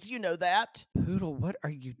funerals, you know that. Poodle, what are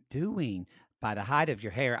you doing? By the height of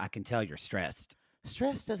your hair, I can tell you're stressed.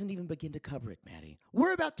 Stress doesn't even begin to cover it, Maddie.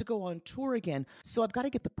 We're about to go on tour again, so I've got to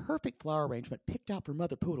get the perfect flower arrangement picked out for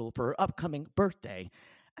Mother Poodle for her upcoming birthday.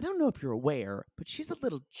 I don't know if you're aware, but she's a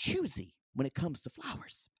little choosy when it comes to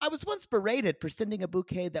flowers. I was once berated for sending a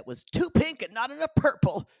bouquet that was too pink and not enough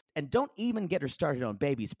purple. And don't even get her started on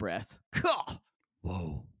baby's breath. God.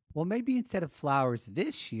 Whoa. Well, maybe instead of flowers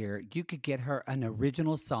this year, you could get her an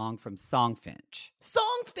original song from Songfinch.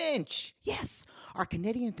 Songfinch! Yes! Our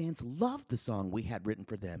Canadian fans loved the song we had written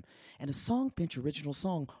for them. And a Songfinch original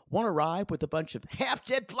song won't arrive with a bunch of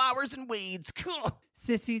half-dead flowers and weeds.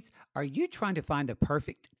 Sissies, are you trying to find the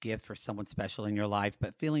perfect gift for someone special in your life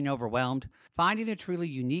but feeling overwhelmed? Finding a truly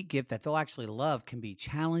unique gift that they'll actually love can be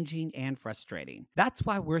challenging and frustrating. That's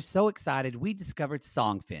why we're so excited we discovered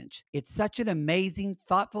Songfinch. It's such an amazing,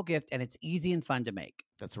 thoughtful gift, and it's easy and fun to make.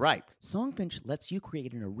 That's right. Songfinch lets you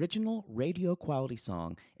create an original radio quality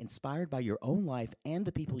song inspired by your own life and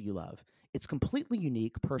the people you love. It's completely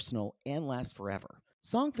unique, personal, and lasts forever.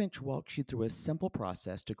 Songfinch walks you through a simple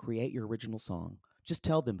process to create your original song. Just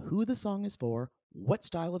tell them who the song is for, what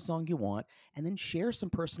style of song you want, and then share some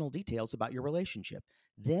personal details about your relationship.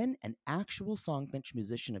 Then an actual Songfinch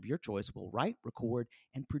musician of your choice will write, record,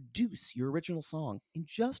 and produce your original song in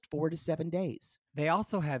just 4 to 7 days. They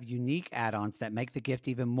also have unique add-ons that make the gift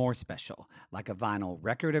even more special, like a vinyl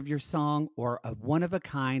record of your song or a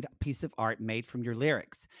one-of-a-kind piece of art made from your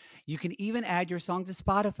lyrics. You can even add your song to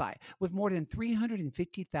Spotify. With more than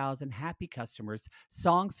 350,000 happy customers,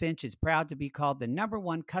 Songfinch is proud to be called the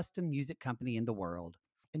 #1 custom music company in the world.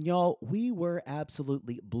 And y'all, we were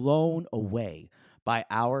absolutely blown away by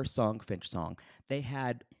our Songfinch song. They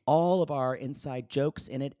had all of our inside jokes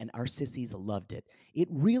in it, and our sissies loved it. It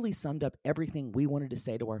really summed up everything we wanted to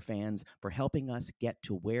say to our fans for helping us get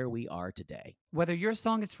to where we are today. Whether your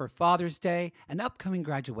song is for Father's Day, an upcoming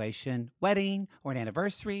graduation, wedding, or an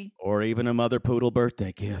anniversary, or even a Mother Poodle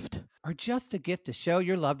birthday gift, or just a gift to show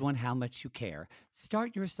your loved one how much you care,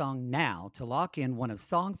 start your song now to lock in one of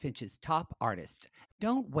Songfinch's top artists.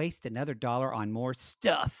 Don't waste another dollar on more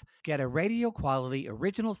stuff. Get a radio-quality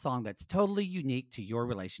original song that's totally unique to your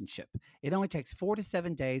relationship. It only takes 4 to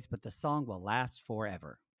 7 days, but the song will last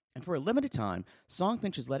forever. And for a limited time,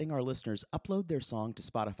 Songfinch is letting our listeners upload their song to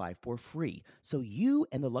Spotify for free, so you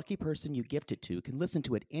and the lucky person you gift it to can listen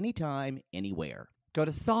to it anytime, anywhere. Go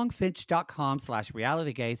to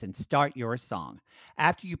songfinch.com/realitygaze and start your song.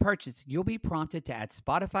 After you purchase, you'll be prompted to add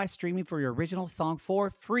Spotify streaming for your original song for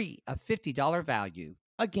free, a $50 value.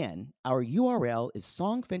 Again, our URL is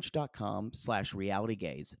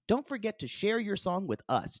songfinch.com/realitygaze. Don't forget to share your song with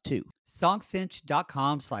us, too.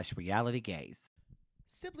 Songfinch.com/realitygaze.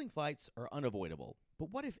 Sibling fights are unavoidable,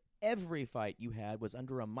 but what if every fight you had was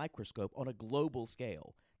under a microscope on a global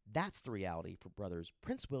scale? That's the reality for brothers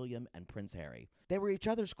Prince William and Prince Harry. They were each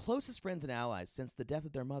other's closest friends and allies since the death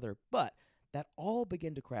of their mother, but that all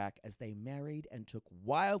began to crack as they married and took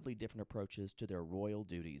wildly different approaches to their royal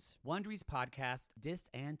duties. Wondery's podcast, Dis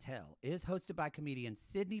and Tell, is hosted by comedians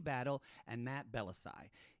Sydney Battle and Matt Belisai.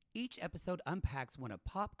 Each episode unpacks one of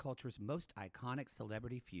pop culture's most iconic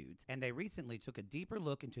celebrity feuds, and they recently took a deeper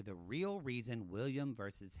look into the real reason William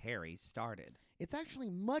versus Harry started. It's actually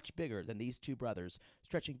much bigger than these two brothers,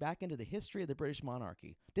 stretching back into the history of the British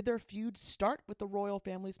monarchy. Did their feud start with the royal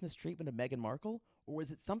family's mistreatment of Meghan Markle, or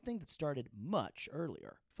was it something that started much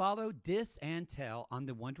earlier? Follow Dis and Tell on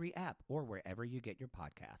the Wondery app or wherever you get your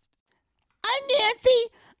podcast. I'm Nancy.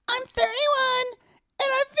 I'm 31,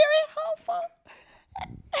 and I'm very hopeful. I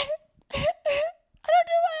don't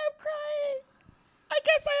know why I'm crying. I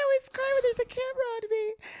guess I always cry when there's a camera on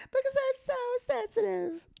me because I'm so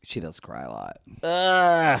sensitive. She does cry a lot.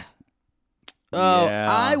 Oh, yeah.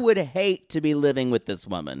 I would hate to be living with this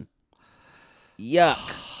woman. Yuck.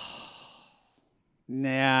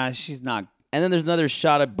 Nah, she's not. And then there's another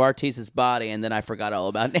shot of Bartice's body, and then I forgot all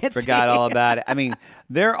about Nancy. Forgot all about it. I mean,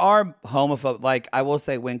 there are homophobes. Like, I will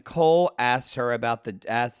say, when Cole asked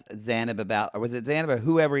Zanab about, or was it Zanab or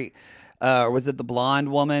whoever, or was it the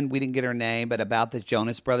blonde woman? We didn't get her name, but about the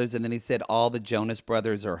Jonas Brothers. And then he said all the Jonas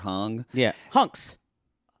Brothers are hung. Yeah. Hunks.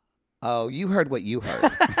 Oh, you heard what you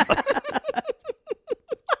heard.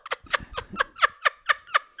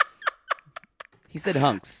 He said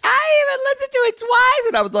hunks. I even listened to it twice,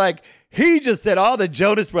 and I was like, he just said all the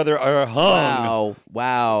Jonas Brothers are hung.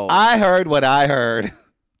 Wow. I heard what I heard.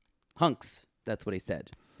 Hunks. That's what he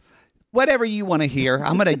said. Whatever you want to hear.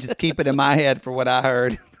 I'm going to just keep it in my head for what I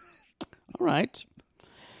heard. All right.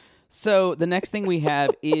 So the next thing we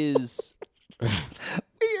have is...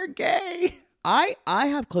 We are gay. I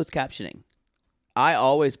have closed captioning. I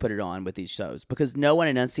always put it on with these shows because no one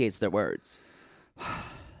enunciates their words.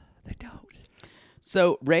 They don't.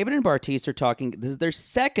 So Raven and Bartise are talking. This is their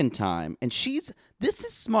second time, and this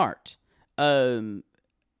is smart. Definitely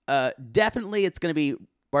it's going to be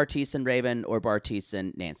Bartise and Raven or Bartise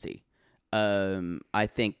and Nancy. I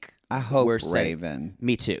hope we're Raven.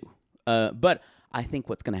 Me too. But I think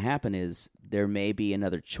what's going to happen is there may be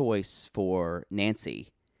another choice for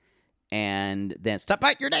Nancy, and then stop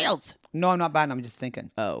biting your nails. No, I'm not biting. I'm just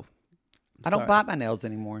thinking. Oh, I don't bite my nails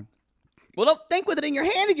anymore. Well, don't think with it in your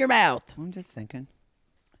hand in your mouth. I'm just thinking.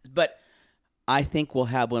 But I think we'll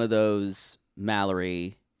have one of those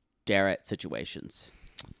Mallory, Darrett situations.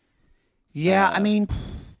 Yeah, I mean,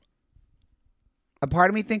 a part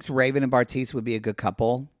of me thinks Raven and Bartise would be a good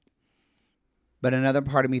couple, but another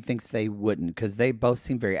part of me thinks they wouldn't because they both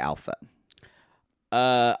seem very alpha.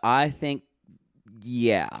 I think,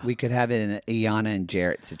 yeah. We could have it in an Iyanna and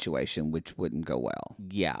Jarrett situation, which wouldn't go well.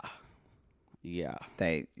 Yeah.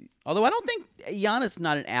 Although I don't think Iyanna's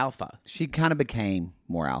not an alpha. She kind of became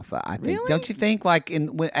more alpha, I think. Really? Don't you think? Like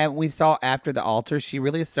when we saw after the altar, she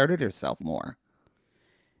really asserted herself more.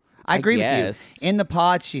 I agree with you. In the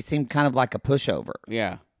pod, she seemed kind of like a pushover.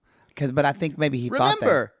 Yeah. But I think maybe he thought that.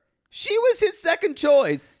 Remember, she was his second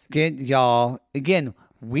choice. Y'all, again,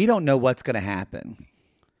 we don't know what's going to happen.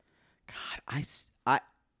 God,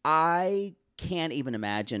 I can't even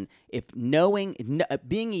imagine if being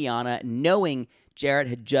Iyanna, knowing Jarrett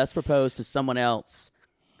had just proposed to someone else,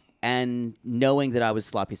 and knowing that I was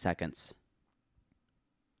sloppy seconds.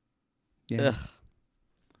 Yeah. Ugh.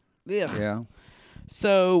 Yeah.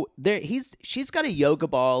 So she's got a yoga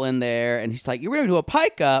ball in there, and he's like, "You're going to do a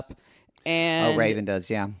pike up," and Raven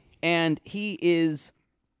does, yeah. And she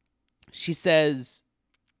says,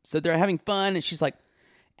 so they're having fun, and she's like,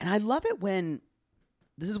 and I love it when.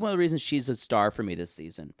 This is one of the reasons she's a star for me this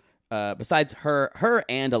season. Besides her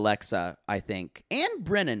and Alexa, I think, and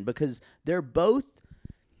Brennan, because they're both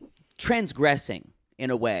transgressing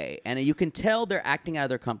in a way, and you can tell they're acting out of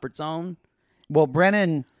their comfort zone. Well,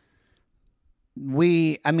 Brennan,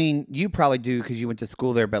 you probably do because you went to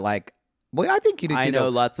school there, but I think you do too. I know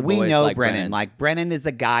lots of boys we know like Brennan. Like Brennan is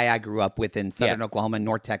a guy I grew up with in Southern Oklahoma and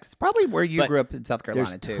North Texas, probably where you grew up in South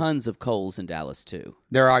Carolina too. There's tons of Coles in Dallas too.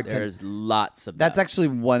 There's lots of. That's actually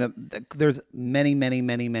one of. There's many, many,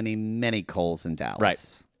 many, many, many Coles in Dallas.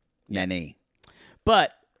 Right. Many.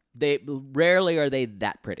 But they rarely are they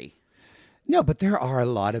that pretty. No, but there are a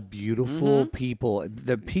lot of beautiful people.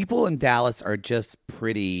 The people in Dallas are just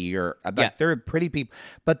pretty, they're pretty people.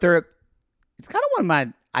 But it's kind of one of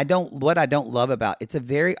my. What I don't love about it's a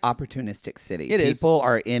very opportunistic city. People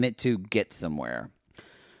are in it to get somewhere.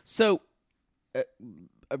 So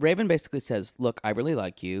Raven basically says, "Look, I really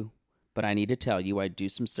like you, but I need to tell you I do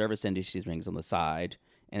some service industry things on the side,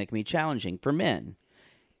 and it can be challenging for men."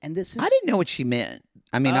 And this is I didn't know what she meant.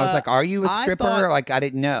 I mean, I was like, "Are you a stripper?" I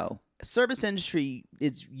didn't know. Service industry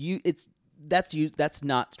that's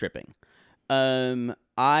not stripping.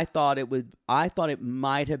 I thought it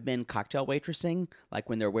might have been cocktail waitressing, like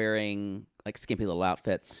when they're wearing like skimpy little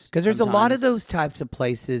outfits. Because there's a lot of those types of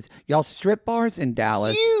places. Y'all, strip bars in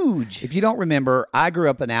Dallas. Huge. If you don't remember, I grew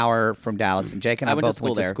up an hour from Dallas, and Jake and I both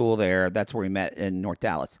went to school there. That's where we met in North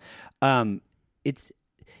Dallas.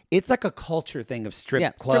 It's like a culture thing of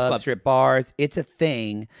strip clubs, strip bars. It's a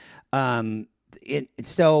thing.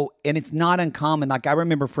 It's not uncommon. Like I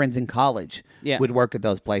remember friends in college would work at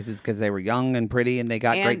those places because they were young and pretty and they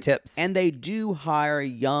got great tips. And they do hire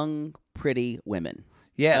young, pretty women.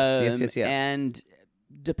 Yes. And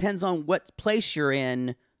depends on what place you're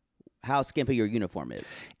in, how skimpy your uniform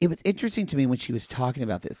is. It was interesting to me when she was talking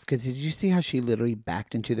about this because did you see how she literally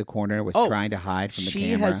backed into the corner, was trying to hide from the camera?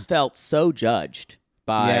 She has felt so judged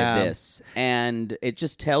by this, and it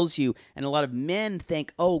just tells you, and a lot of men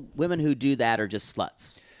think, women who do that are just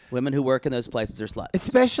sluts. Women who work in those places are sluts.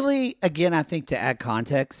 Especially, again, I think to add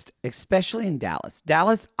context, especially in Dallas.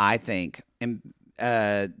 Dallas, I think, and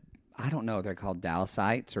I don't know if they're called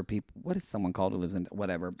Dallasites or people. What is someone called who lives in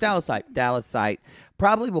whatever? Dallasite. Dallasite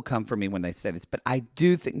probably will come for me when they say this, but I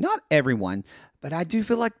do think not everyone, but I do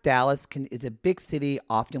feel like Dallas is a big city,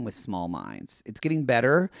 often with small minds. It's getting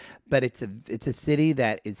better, but it's a city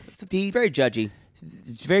that is steep. Very judgy.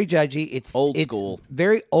 It's very judgy. It's old school.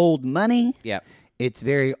 Very old money. Yeah. It's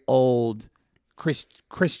very old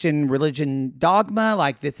Christian religion dogma.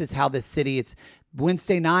 Like this is how this city is.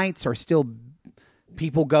 Wednesday nights are still.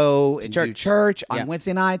 People go and do church on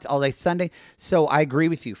Wednesday nights, all day Sunday. So I agree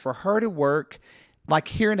with you. For her to work, like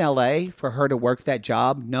here in LA, for her to work that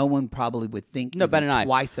job, no one probably would think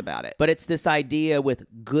twice about it. But it's this idea with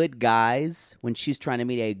good guys when she's trying to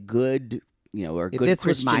meet a good, or if good this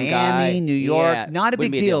Christian was Miami, guy, New York, yeah, not a big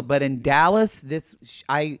wouldn't be deal. But in Dallas,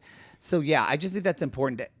 I just think that's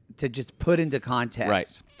important to just put into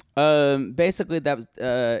context. Right. Basically, that was.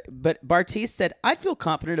 But Bartise said, "I'd feel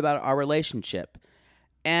confident about our relationship."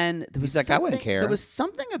 And there was I wouldn't care. There was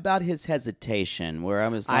something about his hesitation where I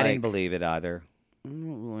was like, I didn't believe it either.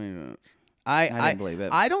 I didn't believe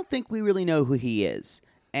it. I don't think we really know who he is.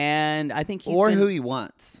 And I think who he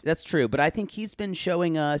wants. That's true. But I think he's been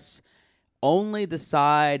showing us only the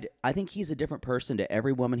side. I think he's a different person to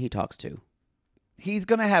every woman he talks to. He's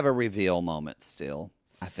going to have a reveal moment still,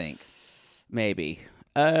 I think. Maybe.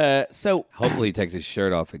 So hopefully he takes his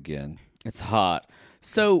shirt off again. It's hot.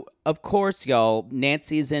 So, of course, y'all,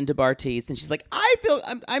 Nancy's into Bartise, and she's like, I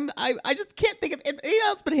just can't think of anything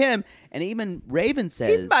else but him. And even Raven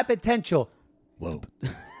says, he's my potential. Whoa.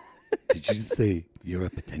 Did you say you're a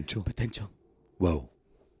potential? Potential. Whoa.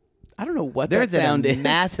 I don't know what There's that sound is. There's a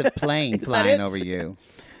massive plane flying over you.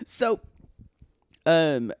 So,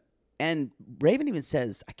 and Raven even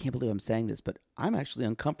says, I can't believe I'm saying this, but I'm actually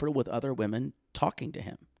uncomfortable with other women talking to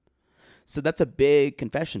him. So that's a big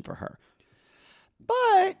confession for her.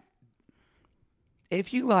 But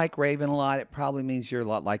if you like Raven a lot, it probably means you're a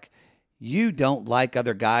lot like you don't like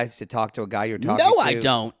other guys to talk to a guy you're talking to. No, I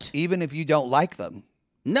don't. Even if you don't like them.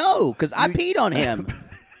 No, because I peed on him.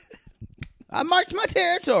 I marked my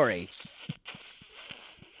territory.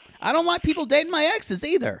 I don't like people dating my exes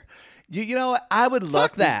either. You know what? I would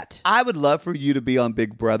love that. I would love for you to be on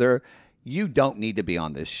Big Brother. You don't need to be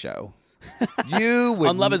on this show. You would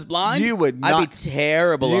on Love Is Blind. You would not. I'd be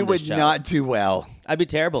terrible. You on this show. would not do well. I'd be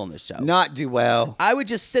terrible on this show. Not do well. I would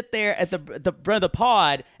just sit there at the front of the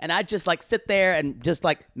pod, and I'd just sit there and just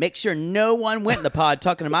make sure no one went in the pod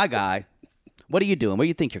talking to my guy. What are you doing? Where do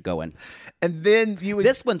you think you're going? And then you would.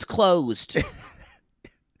 This one's closed.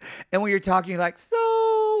 And when you're talking, you're like,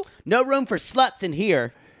 so no room for sluts in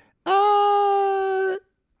here. So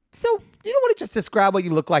you don't want to just describe what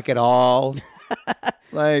you look like at all.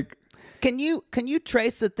 Can you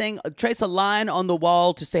trace a line on the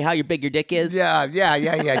wall to say how big your dick is?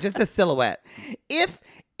 Yeah. Just a silhouette. If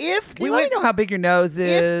we want to know how big your nose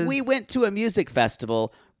is. If we went to a music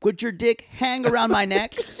festival, would your dick hang around my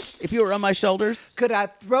neck if you were on my shoulders? Could I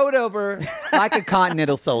throw it over like a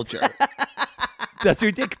continental soldier? Did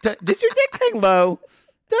your dick hang low?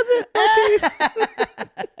 Does it, Bartise?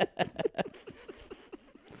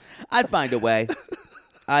 I'd find a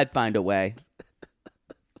way.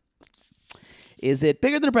 Is it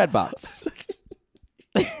bigger than a bread box?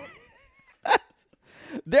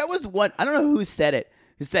 There was one, I don't know who said it.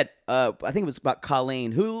 Who said, I think it was about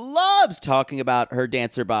Colleen, who loves talking about her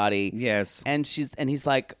dancer body. Yes. And he's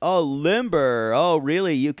like, oh, limber. Oh,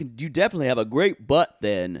 really? You definitely have a great butt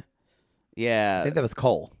then. Yeah. I think that was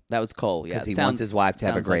Cole. That was Cole, yeah. Because he wants his wife to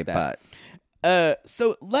have a great butt.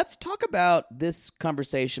 So let's talk about this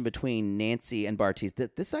conversation between Nancy and Bartise.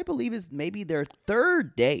 This, I believe, is maybe their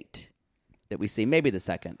third date that we see. Maybe the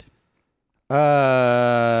second.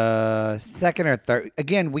 Second or third.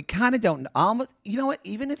 Again, we kind of don't almost. You know what?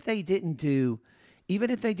 Even if they didn't do a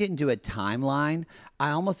timeline, I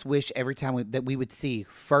almost wish every time that we would see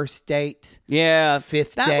first date. Yeah,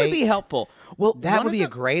 fifth date. That would be helpful. Well, that would be a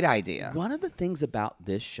great idea. One of the things about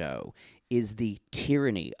this show is the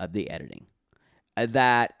tyranny of the editing.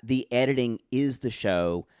 That the editing is the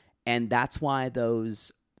show, and that's why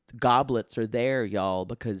those goblets are there, y'all,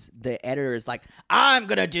 because the editor is like, I'm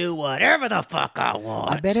gonna do whatever the fuck I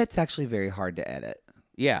want. I bet it's actually very hard to edit.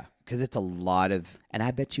 Yeah, because it's a lot of, and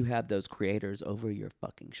I bet you have those creators over your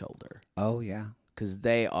fucking shoulder. Oh yeah, because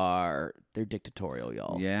they're dictatorial,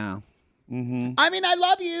 y'all. Yeah. Mm-hmm. I mean, I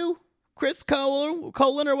love you, Chris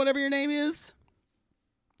Colin or whatever your name is.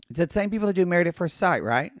 It's the same people that do Married at First Sight,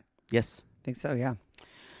 right? Yes, I think so. Yeah.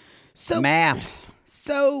 So maths.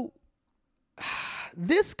 So.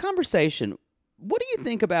 This conversation, what do you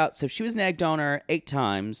think about? So she was an egg donor 8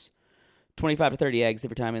 times, 25 to 30 eggs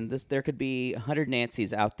every time, and there could be 100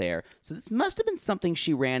 Nancys out there. So this must have been something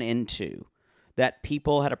she ran into, that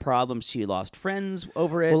people had a problem. She lost friends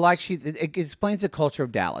over it. Well, like it explains the culture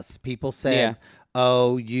of Dallas. People said,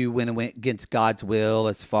 "Oh, you went against God's will,"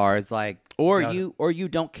 as far as like, or you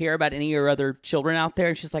don't care about any of your other children out there.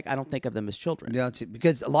 And she's like, I don't think of them as children.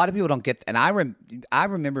 Because a lot of people don't get. And I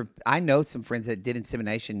remember, I know some friends that did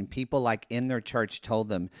insemination, and people like in their church told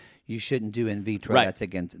them you shouldn't do in vitro. Right. That's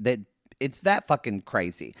against that. It's that fucking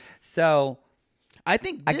crazy. So I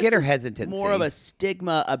think I get her hesitancy. More of a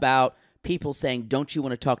stigma about people saying, "Don't you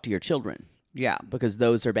want to talk to your children?" Yeah, because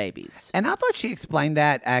those are babies. And I thought she explained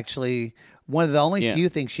that actually. One of the only few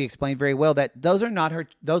things she explained very well, that those are not her.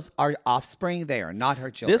 Those are offspring. They are not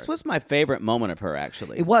her children. This was my favorite moment of her,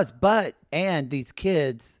 actually. It was, and these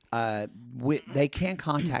kids, they can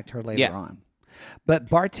contact her later on. But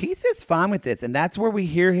Bartise is fine with this, and that's where we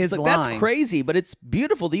hear his line. That's crazy, but it's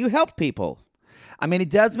beautiful that you help people. I mean, it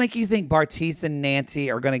does make you think Bartise and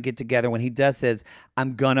Nancy are going to get together when he says,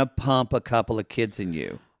 "I'm going to pump a couple of kids in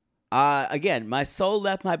you." Again, my soul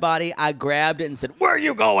left my body. I grabbed it and said, "Where are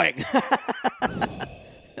you going?"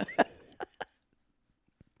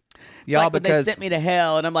 Y'all, like because they sent me to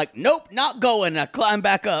hell, and I'm like, "Nope, not going." I climb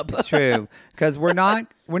back up. It's true, because we're not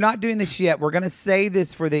doing this yet. We're going to save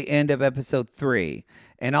this for the end of episode 3,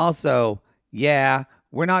 and also,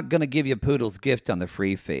 we're not going to give you Poodle's gift on the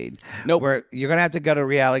free feed. Nope. You're going to have to go to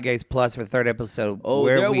Reality Gaze Plus for the 3rd episode. Oh,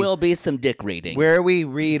 there will be some dick reading. Where we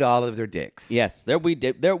read all of their dicks. Yes, there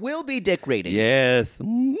will be dick reading. Yes.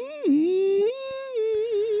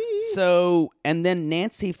 So, and then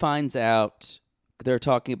Nancy finds out, they're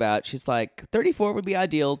talking about, she's like, 34 would be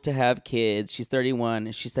ideal to have kids. She's 31.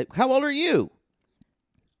 And she's like, how old are you?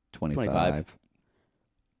 25.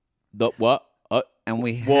 The what? And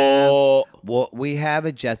we have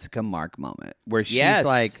a Jessica Mark moment where she's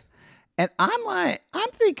like, and I'm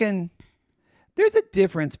thinking there's a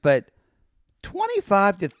difference, but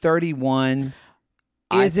 25 to 31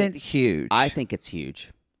 isn't huge. I think it's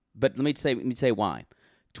huge, but let me say why.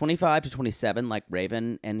 25 to 27, like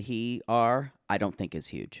Raven and he are, I don't think is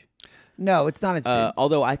huge. No, it's not as big.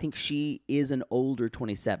 Although I think she is an older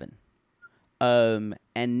 27. And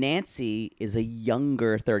Nancy is a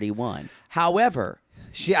younger 31. However,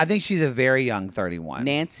 I think she's a very young 31.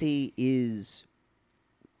 Nancy is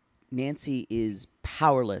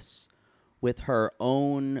powerless with her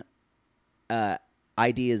own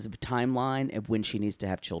ideas of timeline of when she needs to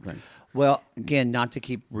have children. Well, again, not to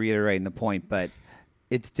keep reiterating the point, but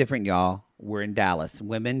it's different, y'all. We're in Dallas.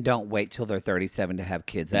 Women don't wait till they're 37 to have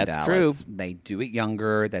kids in Dallas. That's true. They do it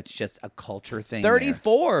younger. That's just a culture thing.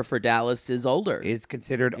 34 for Dallas is older. Is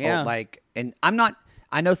considered old. And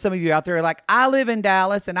I know some of you out there are like, I live in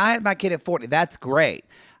Dallas and I had my kid at 40. That's great.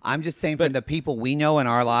 I'm just saying from the people we know in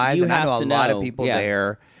our lives, and I know a lot of people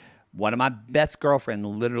there. One of my best girlfriends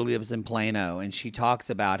literally lives in Plano, and she talks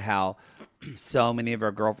about how so many of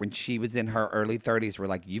her girlfriends, she was in her early 30s, were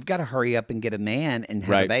like, you've got to hurry up and get a man and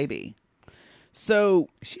have a baby. So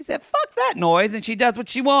she said, fuck that noise, and she does what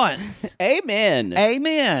she wants. Amen.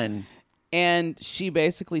 Amen. And she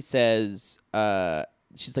basically says,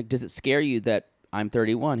 she's like, does it scare you that I'm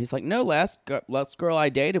 31? He's like, no, last girl I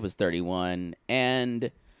dated was 31.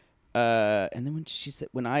 And then when she said,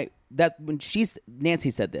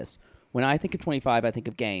 Nancy said this, when I think of 25, I think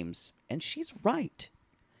of games. And she's right.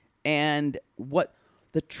 And what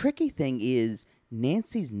the tricky thing is,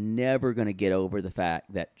 Nancy's never going to get over the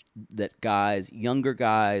fact that younger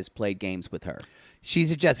guys played games with her.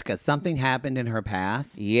 She's a Jessica. Something happened in her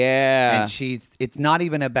past. Yeah. And it's not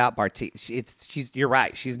even about Bartise. You're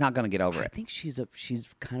right. She's not going to get over it. I think she's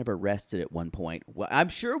kind of arrested at one point. Well, I'm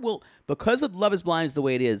sure because of Love is Blind is the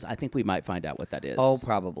way it is, I think we might find out what that is. Oh,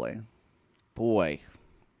 probably. Boy.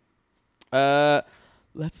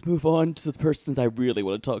 Let's move on to the persons I really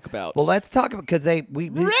want to talk about. Well, let's talk about, because they had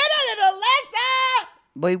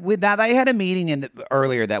a meeting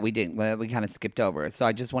earlier that we didn't. We kind of skipped over. So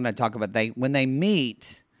I just want to talk about when they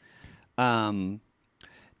meet. That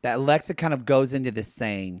Alexa kind of goes into this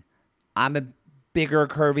saying, "I'm a bigger,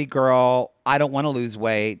 curvy girl. I don't want to lose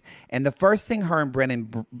weight." And the first thing her and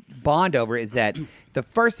Brennan bond over is that the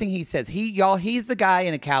first thing he says, he's the guy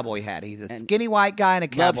in a cowboy hat. He's a skinny white guy in a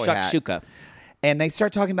cowboy hat. Shakshuka. And they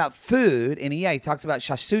start talking about food, and he talks about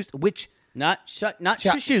shakshuka, which. Not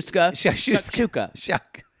shashuska. Shakshuka.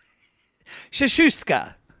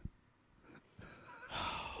 Shashuska.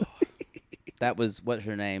 That was, what's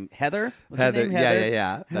her name? Heather? Heather.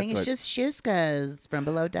 Yeah. I think it's just Shuskas from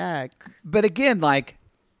Below Deck. But again, I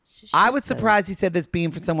was surprised he said this being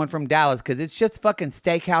for someone from Dallas, because it's just fucking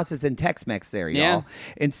steakhouses and Tex-Mex there, y'all. Yeah.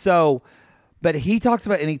 And so, But he talks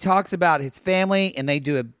about his family, and they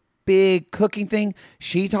do a big cooking thing.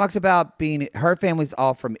 She talks about her family's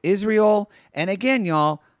all from Israel. And again,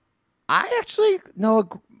 y'all, I actually know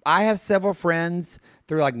I have several friends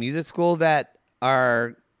through like music school that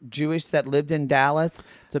are Jewish that lived in Dallas.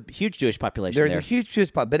 It's a huge Jewish population There's there. a huge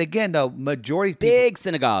Jewish population. But again, though, majority of people Big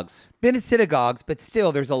synagogues. been in synagogues, but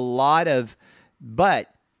still there's a lot of,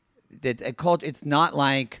 but it's not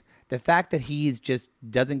like the fact that he's just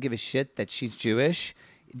doesn't give a shit that she's Jewish.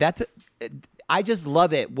 I just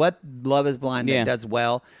love it. What Love is Blind does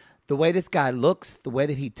well. The way this guy looks, the way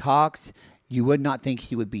that he talks, you would not think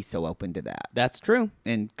he would be so open to that. That's true.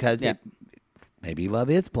 And because maybe love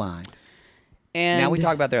is blind. And now we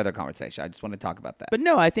talk about their other conversation. I just want to talk about that. But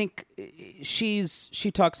no, I think she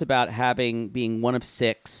talks about being one of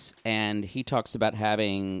 6, and he talks about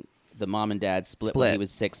having the mom and dad split when he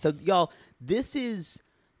was 6. So y'all, this is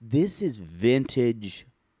vintage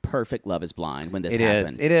perfect Love is Blind when this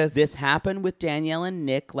happened. It is. This happened with Danielle and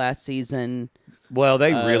Nick last season. Well,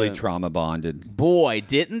 they really trauma bonded. Boy,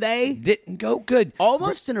 didn't they? Didn't go good.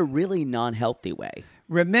 Almost in a really non-healthy way.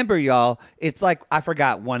 Remember, y'all, it's like, I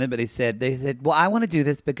forgot one, but they said, well, I want to do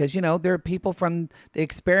this because, there are people from the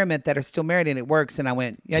experiment that are still married and it works. And I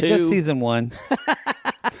went, yeah, 2. just season 1,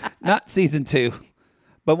 not season 2.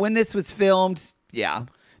 But when this was filmed, yeah.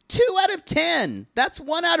 2 out of 10. That's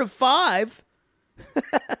 1 out of 5.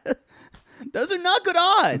 Those are not good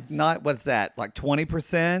odds. It's not, what's that, like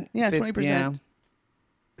 20%? Yeah, 20%. Yeah.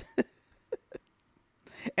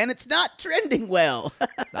 And it's not trending well.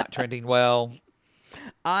 It's not trending well.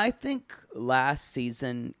 I think last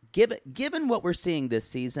season, given what we're seeing this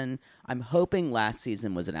season, I'm hoping last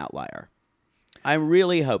season was an outlier. I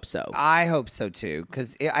really hope so. I hope so too,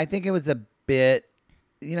 because I think it was a bit,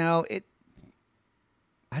 I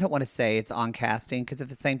don't want to say it's on casting, because at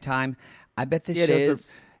the same time, I bet this it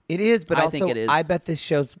is, but I also think it is. I bet this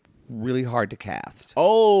show's really hard to cast.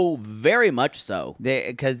 Oh, very much so.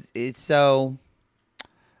 Because it's so.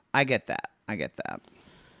 I get that.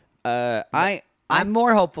 I'm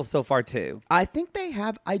more hopeful so far too. I think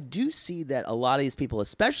I do see that a lot of these people,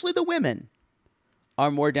 especially the women,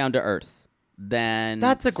 are more down to earth than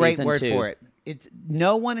That's a great word 2. for it. It's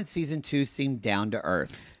no one in season 2 seemed down to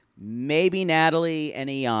earth. Maybe Natalie and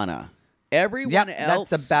Iana. Everyone else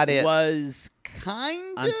that's about it. Was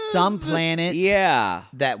kind of on some planet. Yeah.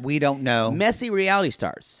 That we don't know. Messy reality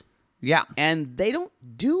stars. Yeah. And they don't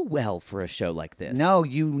do well for a show like this. No,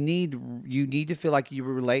 you need to feel like you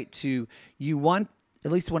relate to,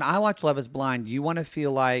 at least when I watch Love is Blind, you want to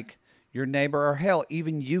feel like your neighbor, or hell,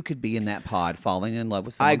 even you could be in that pod falling in love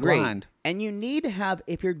with someone I agree. blind. And you need to have,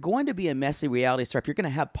 if you're going to be a messy reality star, if you're going to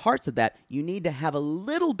have parts of that, you need to have a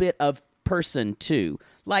little bit of person too.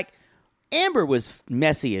 Like Amber was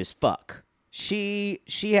messy as fuck. She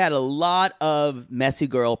had a lot of messy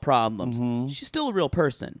girl problems. Mm-hmm. She's still a real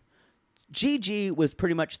person. Gigi was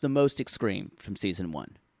pretty much the most extreme from season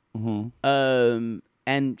 1. Mm-hmm.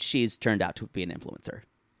 And she's turned out to be an influencer.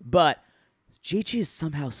 But Gigi is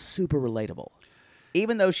somehow super relatable.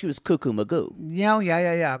 Even though she was cuckoo magoo.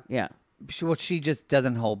 Yeah. She just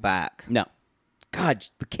doesn't hold back. No. God,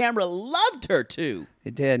 the camera loved her too.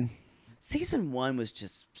 It did. Season 1 was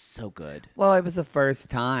just so good. Well, it was the first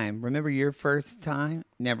time. Remember your first time?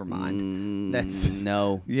 Never mind.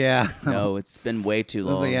 No. Yeah. No, it's been way too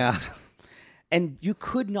long. Yeah. And you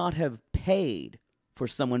could not have paid for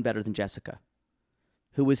someone better than Jessica,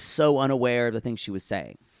 who was so unaware of the things she was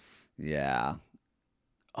saying. Yeah.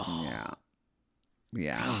 Oh.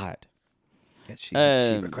 Yeah. God. She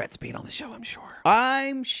regrets being on the show, I'm sure.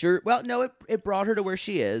 I'm sure. Well, no, it brought her to where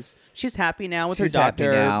she is. She's happy now with her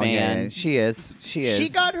doctor. Now, man. Yeah, she is. She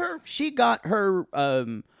got her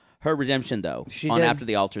redemption though. She on did. After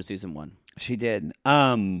the Altar season 1. She did.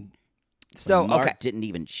 So Mark didn't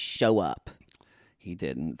even show up. He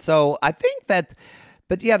didn't. So I think that,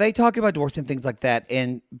 but yeah, they talk about divorce and things like that.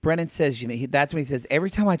 And Brennan says, that's when he says,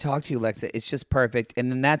 every time I talk to you, Alexa, it's just perfect.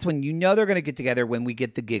 And then that's when they're going to get together when we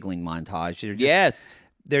get the giggling montage. Yes.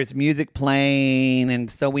 There's music playing,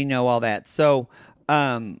 and so we know all that. So,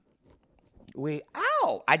 I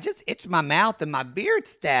just itched my mouth and my beard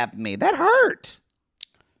stabbed me. That hurt.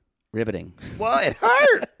 Riveting. Well, it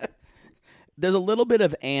hurt. There's a little bit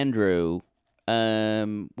of Andrew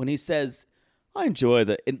when he says, I enjoy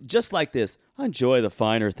just like this, I enjoy the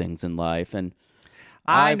finer things in life. And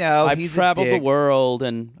I've traveled the world,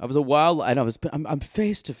 and I was I'm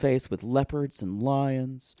face to face with leopards and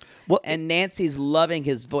lions. Well, and Nancy's loving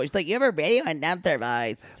his voice. Like, you ever been another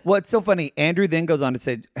voice? Well, it's so funny. Andrew then goes on to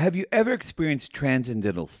say, have you ever experienced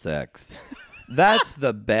transcendental sex? That's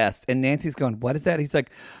the best. And Nancy's going, what is that? He's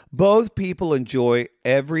like, both people enjoy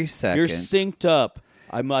every second. You're synced up.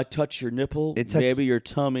 I might touch your nipple, maybe your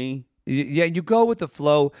tummy. Yeah, you go with the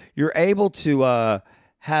flow. You're able to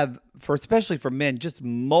have, especially for men, just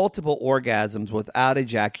multiple orgasms without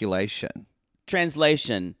ejaculation.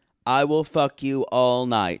 Translation, I will fuck you all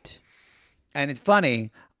night. And it's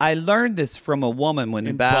funny, I learned this from a woman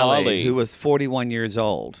in Bali who was 41 years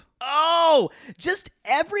old. Oh, just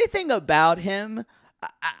everything about him.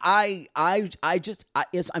 I'm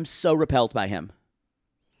so repelled by him.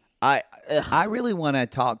 I really want to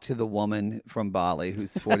talk to the woman from Bali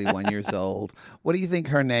who's 41 years old. What do you think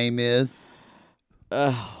her name is?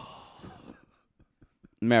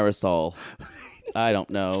 Marisol. I don't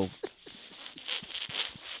know.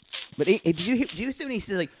 But do you see when he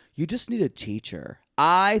says, like, you just need a teacher?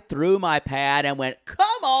 I threw my pad and went,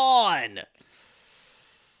 come on!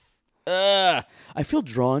 I feel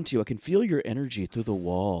drawn to you. I can feel your energy through the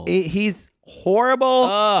wall. He's horrible.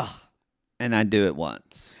 And I do it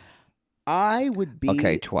once. I would be...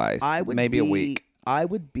 Okay, twice. Maybe a week. I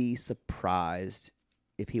would be surprised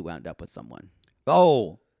if he wound up with someone.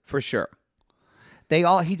 Oh, for sure.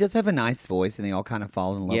 He does have a nice voice, and they all kind of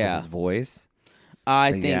fall in love with his voice.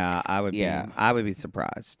 I would be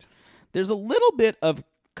surprised. There's a little bit of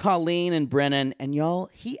Colleen and Brennan, and y'all,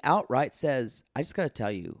 he outright says, I just got to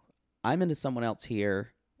tell you, I'm into someone else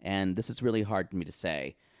here, and this is really hard for me to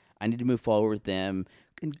say. I need to move forward with them.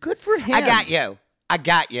 And good for him. I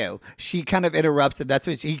got you. She kind of interrupts him. That's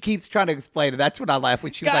what he keeps trying to explain. And that's when I laugh.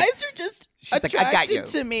 When she was Guys like, are just she's attracted like, I got you.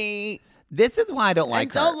 to me. This is why I don't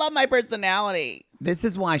like her. I don't love my personality. This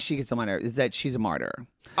is why she gets on my nerves, is that she's a martyr.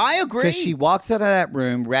 I agree. Because she walks out of that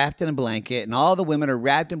room wrapped in a blanket, and all the women are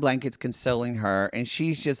wrapped in blankets consoling her, and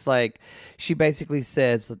she's just like, she basically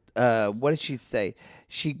says, what did she say?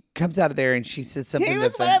 She comes out of there and she says something. He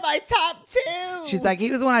was one of my top two. She's like,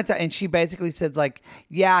 he was one of my top, and she basically says like,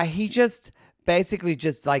 yeah, he just basically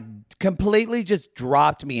just like completely just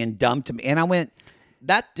dropped me and dumped me. And I went,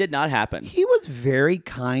 that did not happen. He was very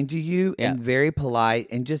kind to you and very polite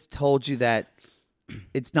and just told you that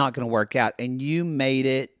it's not going to work out. And you made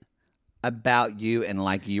it about you and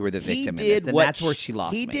like you were the victim in this. And that's where she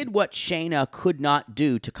lost me. He did what Shayna could not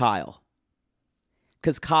do to Kyle.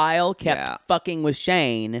 Because Kyle kept fucking with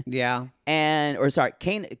Shane. Yeah.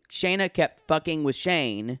 Shayna kept fucking with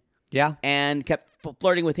Shane. Yeah. And kept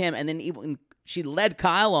flirting with him. And then even she led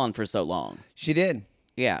Kyle on for so long. She did.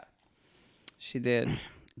 Yeah. She did.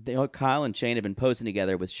 Kyle and Shane had been posing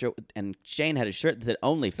together with and Shane had a shirt that said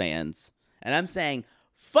OnlyFans. And I'm saying,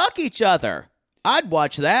 fuck each other. I'd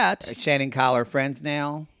watch that. Shane and Kyle are friends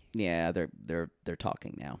now. Yeah, they're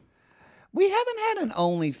talking now. We haven't had an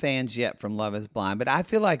OnlyFans yet from Love is Blind, but I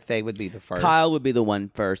feel like they would be the first. Kyle would be the one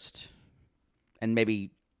first. And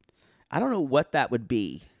maybe, I don't know what that would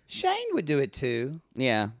be. Shane would do it too.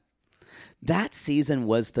 Yeah. That season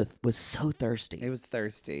was so thirsty. It was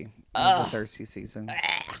thirsty. It was a thirsty season.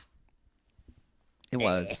 It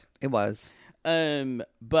was.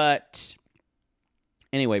 But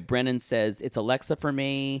anyway, Brennan says, it's Alexa for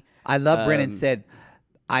me. I love Brennan said,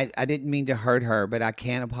 I didn't mean to hurt her, but I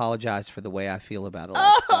can't apologize for the way I feel about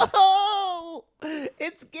Alexa. Oh,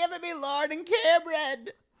 it's giving me Lauren and Cameron.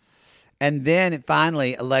 And then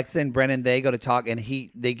finally, Alexa and Brennan, they go to talk, and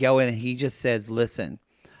they go in, and he just says, listen,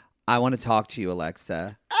 I want to talk to you,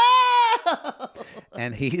 Alexa. Oh.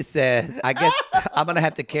 And he says, I guess I'm going to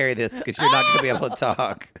have to carry this because you're not going to be able to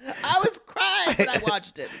talk. I was crying when I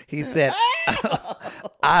watched it. He said,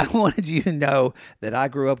 I wanted you to know that I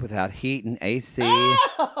grew up without heat and AC.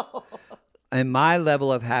 Oh. And my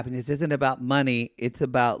level of happiness isn't about money. It's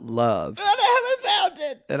about love. And I haven't found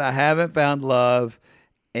it. And I haven't found love.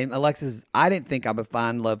 And Alexa says, I didn't think I would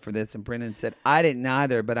find love for this. And Brennan said, I didn't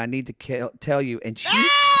either, but I need to tell you. And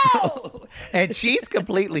and she's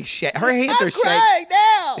completely shaking. Her hands are shaking.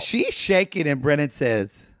 Now. She's shaking, and Brennan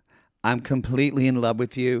says, I'm completely in love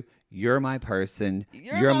with you. You're my person.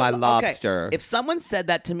 You're my lobster. Okay. If someone said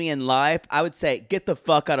that to me in life, I would say, get the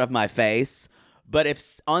fuck out of my face. But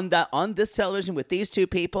if on this television with these two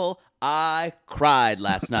people, I cried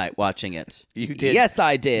last night watching it. You did? Yes,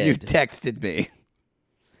 I did. You texted me.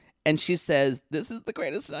 And she says, this is the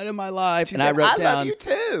greatest night of my life. She and said, I wrote down, love you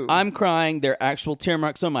too. I'm crying. There are actual tear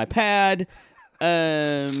marks on my pad.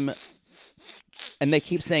 And they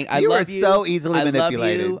keep saying, I love you. You are so easily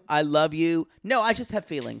manipulated. I love you. No, I just have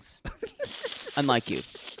feelings. Unlike you.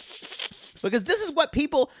 Because this is what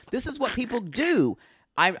people do.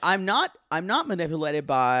 I'm not manipulated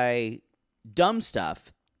by dumb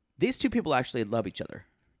stuff. These two people actually love each other.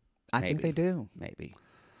 I think they do. Maybe.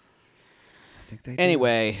 I think they do.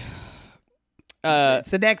 Anyway,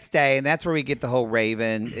 It's the next day, and that's where we get the whole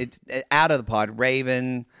Raven. It's out of the pod.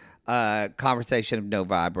 Raven conversation of no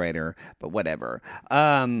vibrator, but whatever.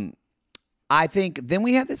 I think then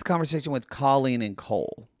we have this conversation with Colleen and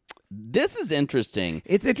Cole. This is interesting.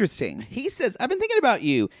 It's interesting. He says, I've been thinking about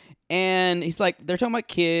you. And he's like, they're talking about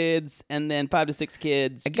kids and then 5 to 6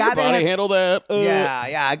 kids. A guy Can your body handle that?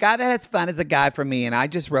 Yeah. A guy that has fun is a guy for me. And I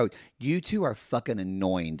just wrote, you two are fucking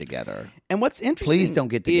annoying together. And what's interesting Please don't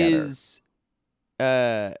get together. Is,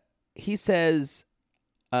 he says,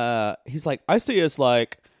 he's like, I see us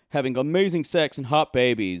like having amazing sex and hot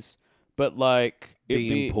babies, but like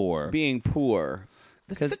being poor. Being poor.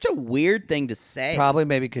 That's such a weird thing to say. Probably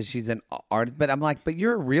maybe because she's an artist. But I'm like, but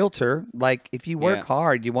you're a realtor. Like, if you work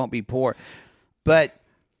hard, you won't be poor. But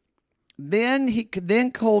then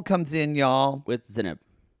Cole comes in, y'all. With Zenab.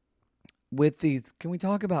 With these, can we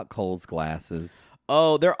talk about Cole's glasses?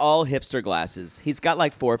 Oh, they're all hipster glasses. He's got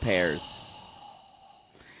like 4 pairs.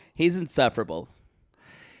 He's insufferable.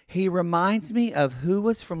 He reminds me of who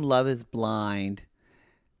was from Love is Blind.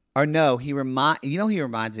 Or no, he reminds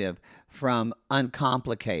me of from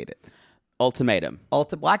Uncomplicated. Ultimatum.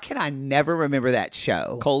 Why can I never remember that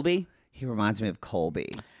show? Colby? He reminds me of Colby.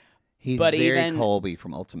 He's but very even, Colby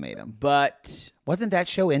from Ultimatum. But wasn't that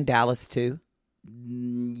show in Dallas too?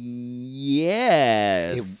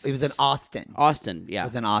 Yes. It was in Austin. Austin, yeah. It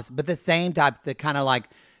was in Austin. But the same type, the kind of like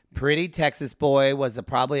pretty Texas boy, was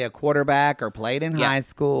probably a quarterback or played in high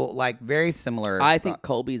school. Like very similar. I think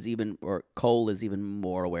Cole is even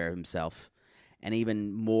more aware of himself. And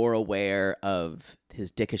even more aware of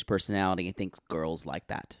his dickish personality. He thinks girls like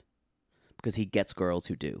that. Because he gets girls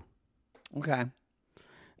who do. Okay.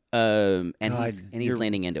 And he's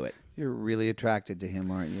leaning into it. You're really attracted to him,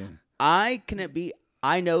 aren't you? I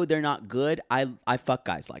know they're not good. I fuck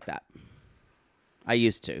guys like that. I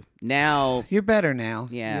used to. Now you're better now.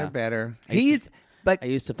 Yeah. You're better. I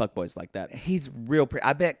used to fuck boys like that. He's real pretty.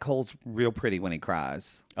 I bet Cole's real pretty when he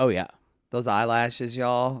cries. Oh yeah. Those eyelashes,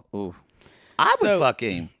 y'all. Ooh. I would fuck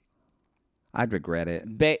him. I'd regret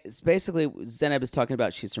it. Basically, Zenab is talking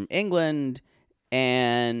about she's from England,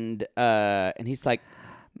 and he's like,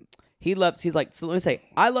 he's like, so let me say,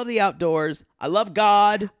 I love the outdoors. I love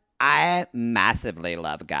God. I massively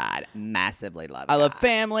love God. Massively love God. I love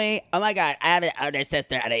family. Oh my God, I have an older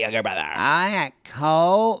sister and a younger brother.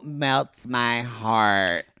 Cole melts my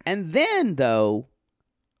heart. And then, though,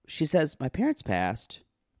 she says, my parents passed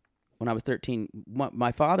when I was 13.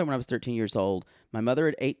 My father when I was 13 years old. My mother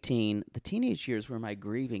at 18. The teenage years were my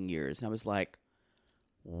grieving years. And I was like,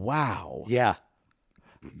 wow. Yeah.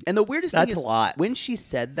 And the weirdest thing is, a lot. When she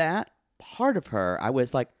said that, part of her, I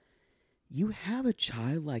was like, you have a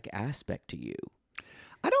childlike aspect to you.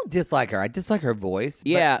 I don't dislike her. I dislike her voice.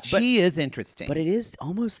 Yeah. But she is interesting. But it is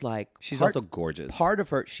almost like... She's also gorgeous. Part of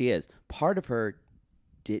her, she is. Part of her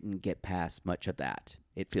didn't get past much of that.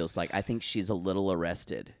 It feels like. I think she's a little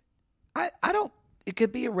arrested. I don't... It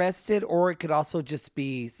could be arrested, or it could also just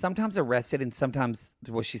be sometimes arrested and sometimes,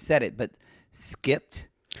 well, she said it, but skipped.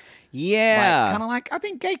 Yeah. Kind of like, I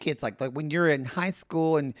think gay kids, like when you're in high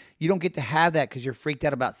school and you don't get to have that because you're freaked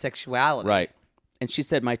out about sexuality. Right. And she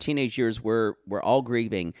said, my teenage years were all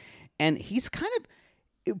grieving. And he's kind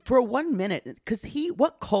of, for 1 minute, because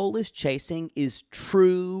what Cole is chasing is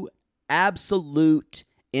true, absolute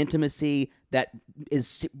intimacy that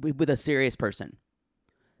is with a serious person.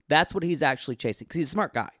 That's what he's actually chasing, because he's a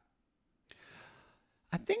smart guy.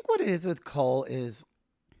 I think what it is with Cole is,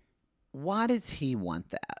 why does he want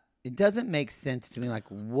that? It doesn't make sense to me. Like,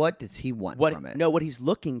 what does he want from it? No, what he's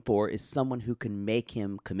looking for is someone who can make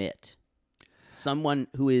him commit. Someone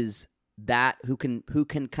who is that, who can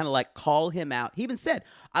kind of like call him out. He even said,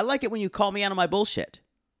 I like it when you call me out on my bullshit.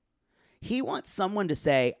 He wants someone to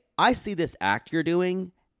say, I see this act you're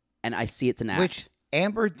doing, and I see it's an act. Which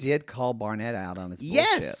Amber did call Barnett out on his bullshit.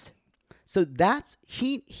 Yes. So that's,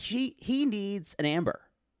 he needs an Amber.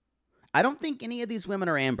 I don't think any of these women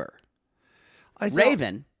are Amber.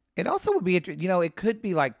 Raven. It also would be, it could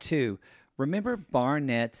be like too. Remember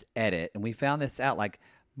Barnett's edit, and we found this out. Like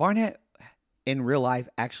Barnett in real life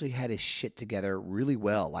actually had his shit together really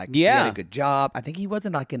well. Like he had a good job. I think he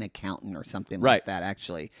wasn't like an accountant or something like that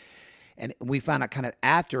actually. And we found out kind of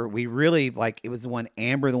after we really like it was the one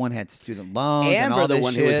Amber, the one had student loans. Amber, and all the this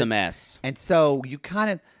one shit. who was a mess. And so you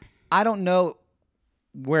kind of, I don't know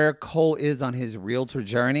where Cole is on his realtor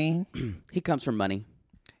journey. He comes from money.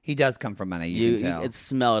 He does come from money. You can tell. You can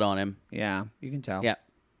smell it on him. Yeah, you can tell. Yeah.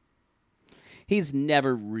 He's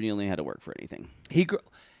never really had to work for anything. He grew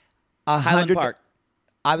Highland Park.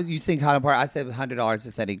 You think Highland Park? I said $100. I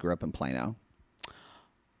said he grew up in Plano.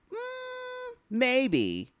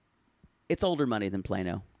 Maybe. It's older money than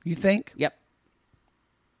Plano. You think? Yep.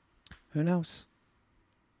 Who knows?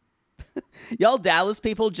 Y'all Dallas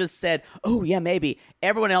people just said, oh, yeah, maybe.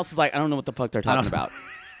 Everyone else is like, I don't know what the fuck they're talking about.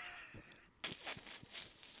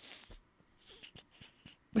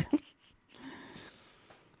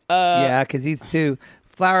 Yeah, because he's too...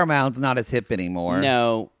 Flower Mound's not as hip anymore.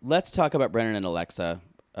 No. Let's talk about Brennan and Alexa.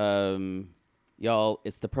 Y'all,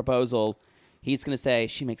 it's the proposal. He's going to say,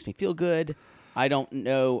 she makes me feel good. I don't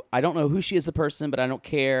know who she is as a person, but I don't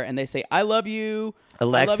care. And they say, I love you.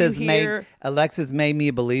 Alexa's here. made me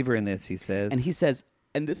a believer in this, he says. And he says,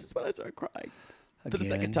 and this is when I started crying for the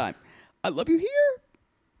second time. I love you here.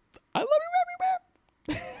 I love you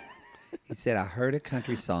everywhere. He said, I heard a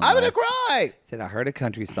country song. I'm going to cry. He said, I heard a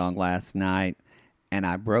country song last night, and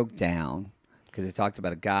I broke down because it talked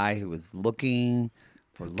about a guy who was looking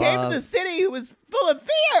for love. Came to the city who was full of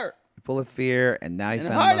fear. Full of fear, and now he and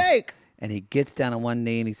found heartache. And he gets down on one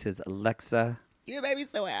knee and he says, Alexa, you made me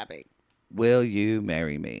so happy. Will you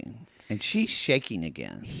marry me? And she's shaking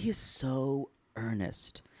again. He is so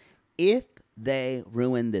earnest. If they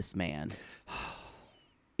ruin this man,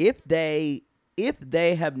 if they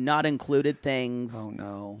have not included things, oh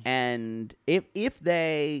no, and if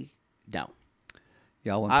they no,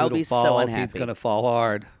 y'all, when I'll Poodle be falls, so unhappy. He's gonna fall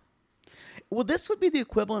hard. Well, this would be the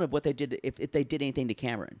equivalent of what they did if they did anything to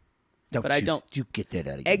Cameron. But I don't. You get that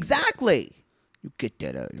out of your exactly. You get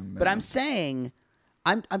that out of your mouth. But I'm saying,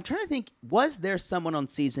 I'm trying to think. Was there someone on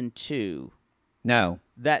season 2? No,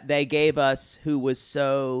 that they gave us who was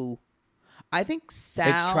so. I think Sal.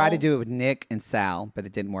 They tried to do it with Nick and Sal, but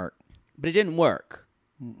it didn't work. But it didn't work.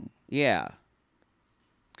 Mm-mm. Yeah,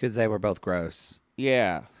 because they were both gross.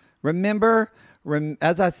 Yeah. Remember,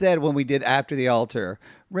 as I said when we did After the Altar.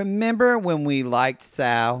 Remember when we liked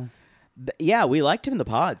Sal? Yeah, we liked him in the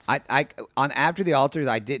pods. I on After the Altar,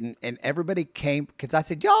 I didn't, and everybody came because I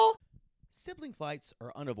said, y'all. Sibling fights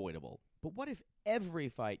are unavoidable, but what if every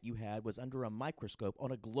fight you had was under a microscope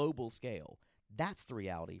on a global scale? That's the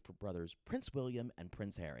reality for brothers Prince William and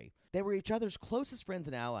Prince Harry. They were each other's closest friends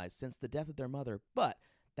and allies since the death of their mother, but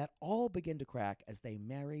that all began to crack as they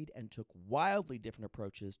married and took wildly different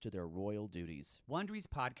approaches to their royal duties. Wondery's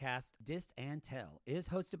podcast, Dis and Tell, is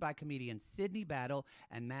hosted by comedians Sydney Battle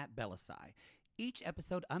and Matt Belisai. Each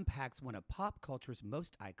episode unpacks one of pop culture's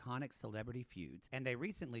most iconic celebrity feuds, and they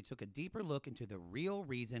recently took a deeper look into the real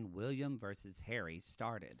reason William versus Harry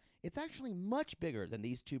started. It's actually much bigger than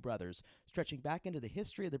these two brothers, stretching back into the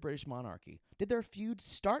history of the British monarchy. Did their feud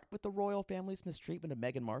start with the royal family's mistreatment of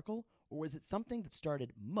Meghan Markle, or was it something that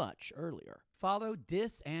started much earlier? Follow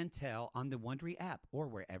Dis and Tell on the Wondery app or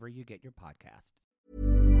wherever you get your podcasts.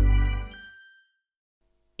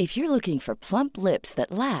 If you're looking for plump lips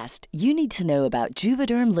that last, you need to know about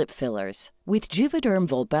Juvederm lip fillers. With Juvederm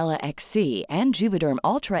Volbella XC and Juvederm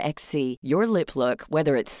Ultra XC, your lip look,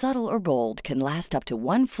 whether it's subtle or bold, can last up to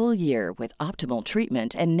 1 full year with optimal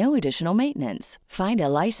treatment and no additional maintenance. Find a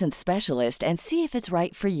licensed specialist and see if it's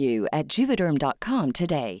right for you at Juvederm.com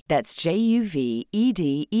today. That's JUVEDERM.com.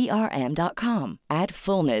 Add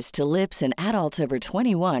fullness to lips in adults over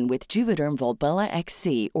 21 with Juvederm Volbella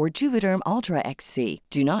XC or Juvederm Ultra XC.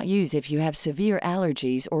 Do not use if you have severe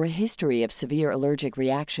allergies or a history of severe allergic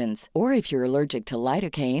reactions, or if you're allergic to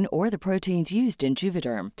lidocaine or the proteins used in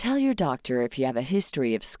Juvederm. Tell your doctor if you have a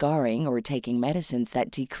history of scarring or taking medicines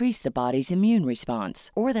that decrease the body's immune response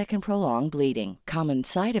or that can prolong bleeding. Common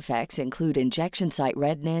side effects include injection site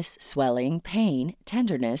redness, swelling, pain,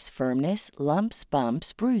 tenderness, firmness, lumps,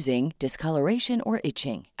 bumps, bruising, discoloration, or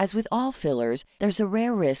itching. As with all fillers, there's a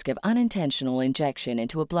rare risk of unintentional injection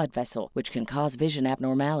into a blood vessel, which can cause vision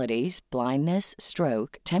abnormalities, blindness,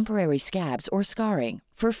 stroke, temporary scabs, or scarring.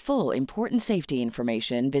 For full, important safety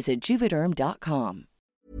information, visit Juvederm.com.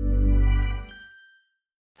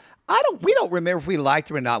 We don't remember if we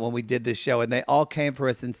liked him or not when we did this show, and they all came for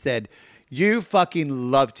us and said, you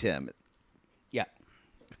fucking loved him. Yeah.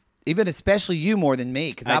 Even especially you more than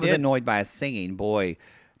me, because I was annoyed by his singing. Boy,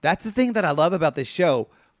 that's the thing that I love about this show.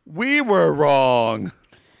 We were wrong.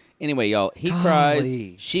 Anyway, y'all, he cries,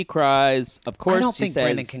 she cries. Of course, I don't she think says,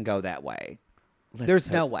 Brendan can go that way.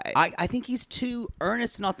 There's no way. I think he's too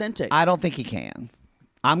earnest and authentic. I don't think he can.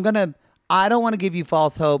 I don't want to give you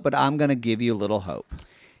false hope, but I'm going to give you a little hope.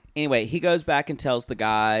 Anyway, he goes back and tells the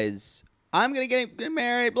guys, I'm going to get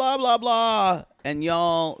married, blah, blah, blah. And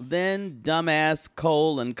y'all, then dumbass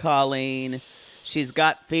Cole and Colleen, she's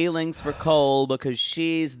got feelings for Cole because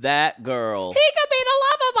she's that girl. He could be the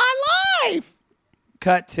love of my life.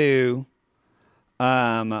 Cut to,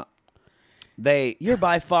 You're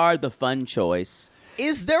by far the fun choice.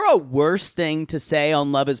 Is there a worse thing to say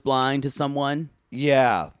on Love is Blind to someone?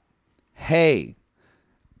 Yeah. Hey,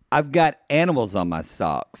 I've got animals on my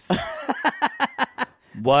socks.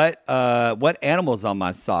 What animal's on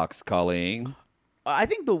my socks, Colleen? I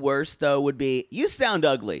think the worst, though, would be, you sound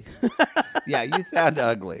ugly. Yeah, you sound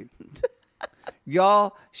ugly.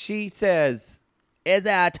 Y'all, she says, is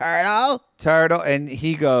that a turtle? Turtle. And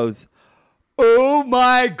he goes, oh,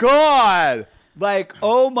 my God. Like,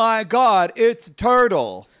 oh, my God, it's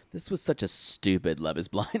turtle. This was such a stupid Love is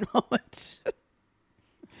Blind moment.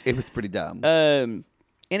 It was pretty dumb.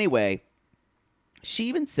 Anyway, she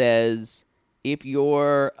even says, if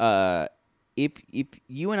you're, if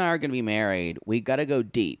you and I are going to be married, we got to go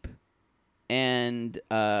deep. And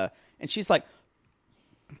she's like,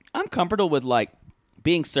 I'm comfortable with like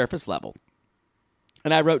being surface level.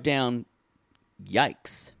 And I wrote down,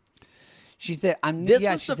 yikes. She said, I'm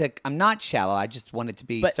not shallow. I just want it to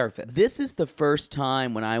be surface. This is the first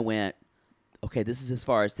time when I went, okay, this is as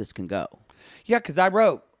far as this can go. Yeah, because I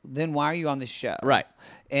wrote, then why are you on this show? Right.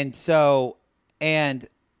 And so, and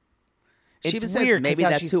she it's even weird. Says, maybe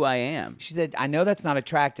that's who I am. She said, I know that's not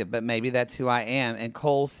attractive, but maybe that's who I am. And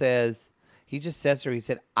Cole says, he just says to her, he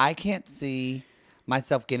said, I can't see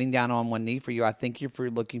myself getting down on one knee for you. I think you're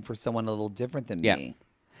looking for someone a little different than me.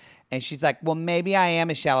 And she's like, well, maybe I am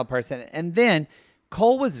a shallow person. And then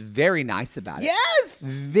Cole was very nice about it. Yes!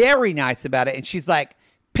 Very nice about it. And she's like,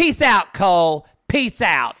 peace out, Cole. Peace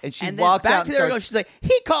out. And she walks back out to there. She's like,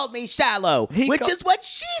 he called me shallow, which is what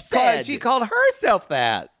she said. She called herself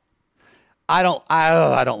that. I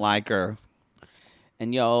don't like her.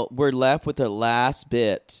 And y'all, we're left with the last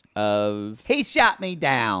bit of he shot me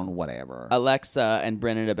down, whatever. Alexa and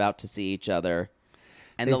Brennan about to see each other.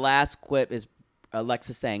 And the last quip is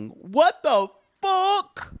Alexa saying, what the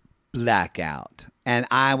fuck? Blackout. And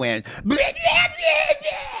I went, blah, blah, blah,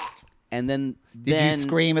 blah. And then Did you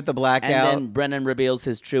scream at the blackout? And then Brennan reveals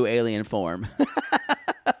his true alien form.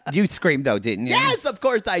 You screamed though, didn't you? Yes, of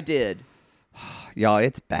course I did. Y'all,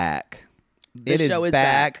 it's back. This show is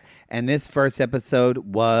back. And this first episode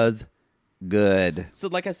was good. So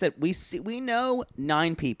like I said, we know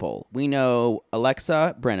 9 people. We know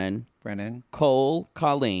Alexa, Brennan, Cole,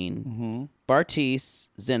 Colleen, Bartice,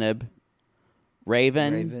 Zenib,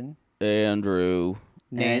 Raven, Andrew,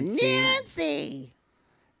 and Nancy.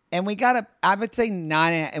 And we got I would say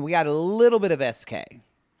 9, and we got a little bit of SK.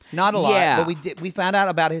 Not a lot, but we found out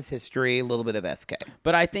about his history, a little bit of SK.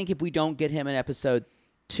 But I think if we don't get him in episode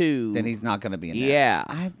 2, then he's not going to be in there. Yeah.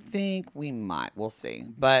 I think we might. We'll see.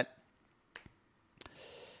 But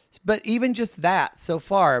even just that, so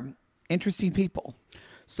far, interesting people.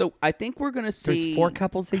 So I think we're going to see... There's 4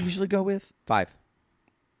 couples they usually go with? 5.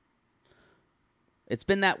 It's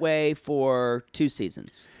been that way for 2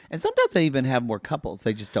 seasons. And sometimes they even have more couples.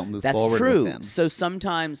 They just don't move forward true. with them. So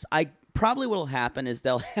sometimes probably what'll happen is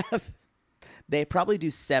they probably do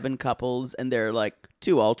 7 couples and they're like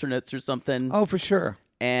 2 alternates or something. Oh, for sure.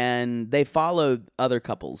 And they followed other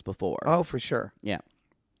couples before. Oh, for sure. Yeah.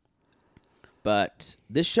 But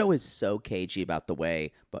this show is so cagey about the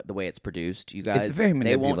way it's produced. You guys, it's very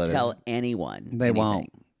manipulative. They won't tell anyone. They anything.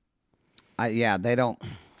 won't. They don't.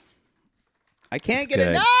 I can't get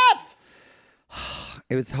enough.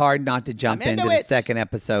 It was hard not to jump into the second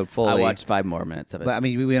episode fully. I watched 5 more minutes of it. But I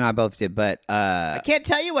mean, we and I both did. But I can't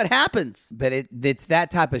tell you what happens. But it's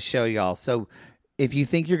that type of show, y'all. So if you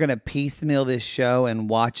think you're going to piecemeal this show and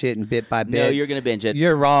watch it and bit by bit, no, you're going to binge it.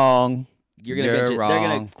 You're wrong. You're going to binge it. They're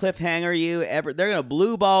going to cliffhanger you. They're going to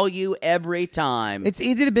blue ball you every time. It's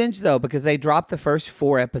easy to binge, though, because they drop the first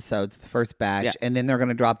 4 episodes, the first batch, and then they're going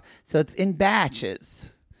to drop. So it's in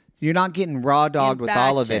batches. So you're not getting raw dogged with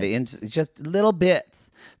all of it. It's just little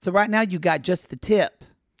bits. So right now you got just the tip.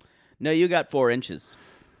 No, you got 4 inches.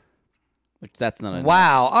 Which that's not enough.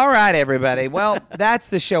 Wow. All right, everybody. Well, that's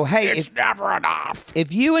the show. Hey, it's never enough.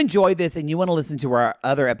 If you enjoyed this and you want to listen to our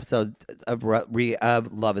other episodes of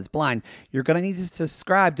Love is Blind, you're going to need to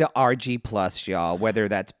subscribe to RG Plus, y'all, whether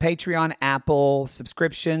that's Patreon, Apple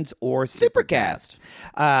subscriptions, or Supercast.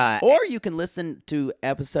 Or you can listen to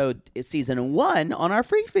season 1 on our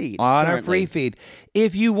free feed. Our free feed.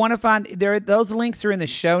 If you want to find those links are in the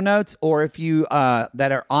show notes, or if you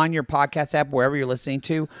that are on your podcast app, wherever you're listening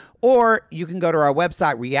to. Or you can go to our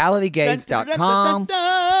website, realitygaze.com.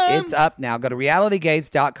 It's up now. Go to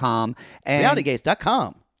realitygaze.com.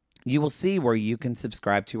 Realitygaze.com. You will see where you can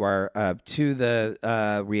subscribe to our to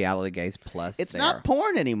the Reality Gaze Plus. It's not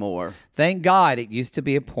porn anymore. Thank God. It used to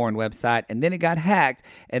be a porn website, and then it got hacked,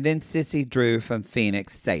 and then Sissy Drew from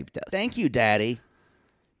Phoenix saved us. Thank you, Daddy.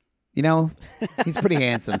 You know, he's pretty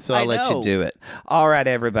handsome, so I'll let you do it. All right,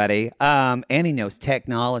 everybody. And he knows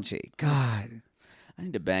technology. God. I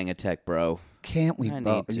need to bang a tech bro. Can't we I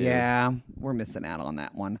both? need to. Yeah, we're missing out on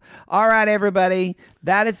that one. All right, everybody.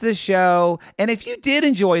 That is the show. And if you did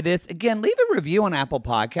enjoy this, again, leave a review on Apple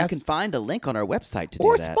Podcasts. You can find a link on our website to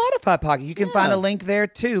or do that. Spotify Pocket. You can find a link there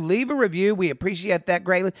too. Leave a review. We appreciate that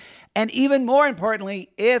greatly. And even more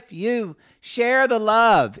importantly, if you share the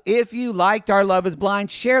love, if you liked our Love is Blind,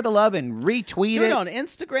 share the love and retweet Do it on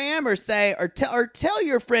Instagram or tell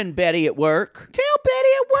your friend Betty at work. Tell Betty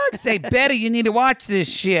at work. Say, Betty, you need to watch this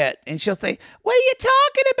shit. And she'll say, what are you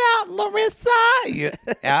talking about, Larissa?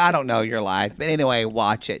 I don't know your life. But anyway,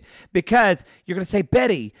 watch it. Because you're going to say,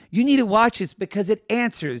 Betty, you need to watch this because it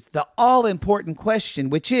answers the all-important question,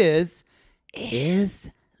 which is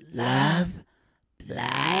love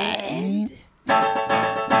blind?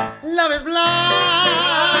 Love is blind.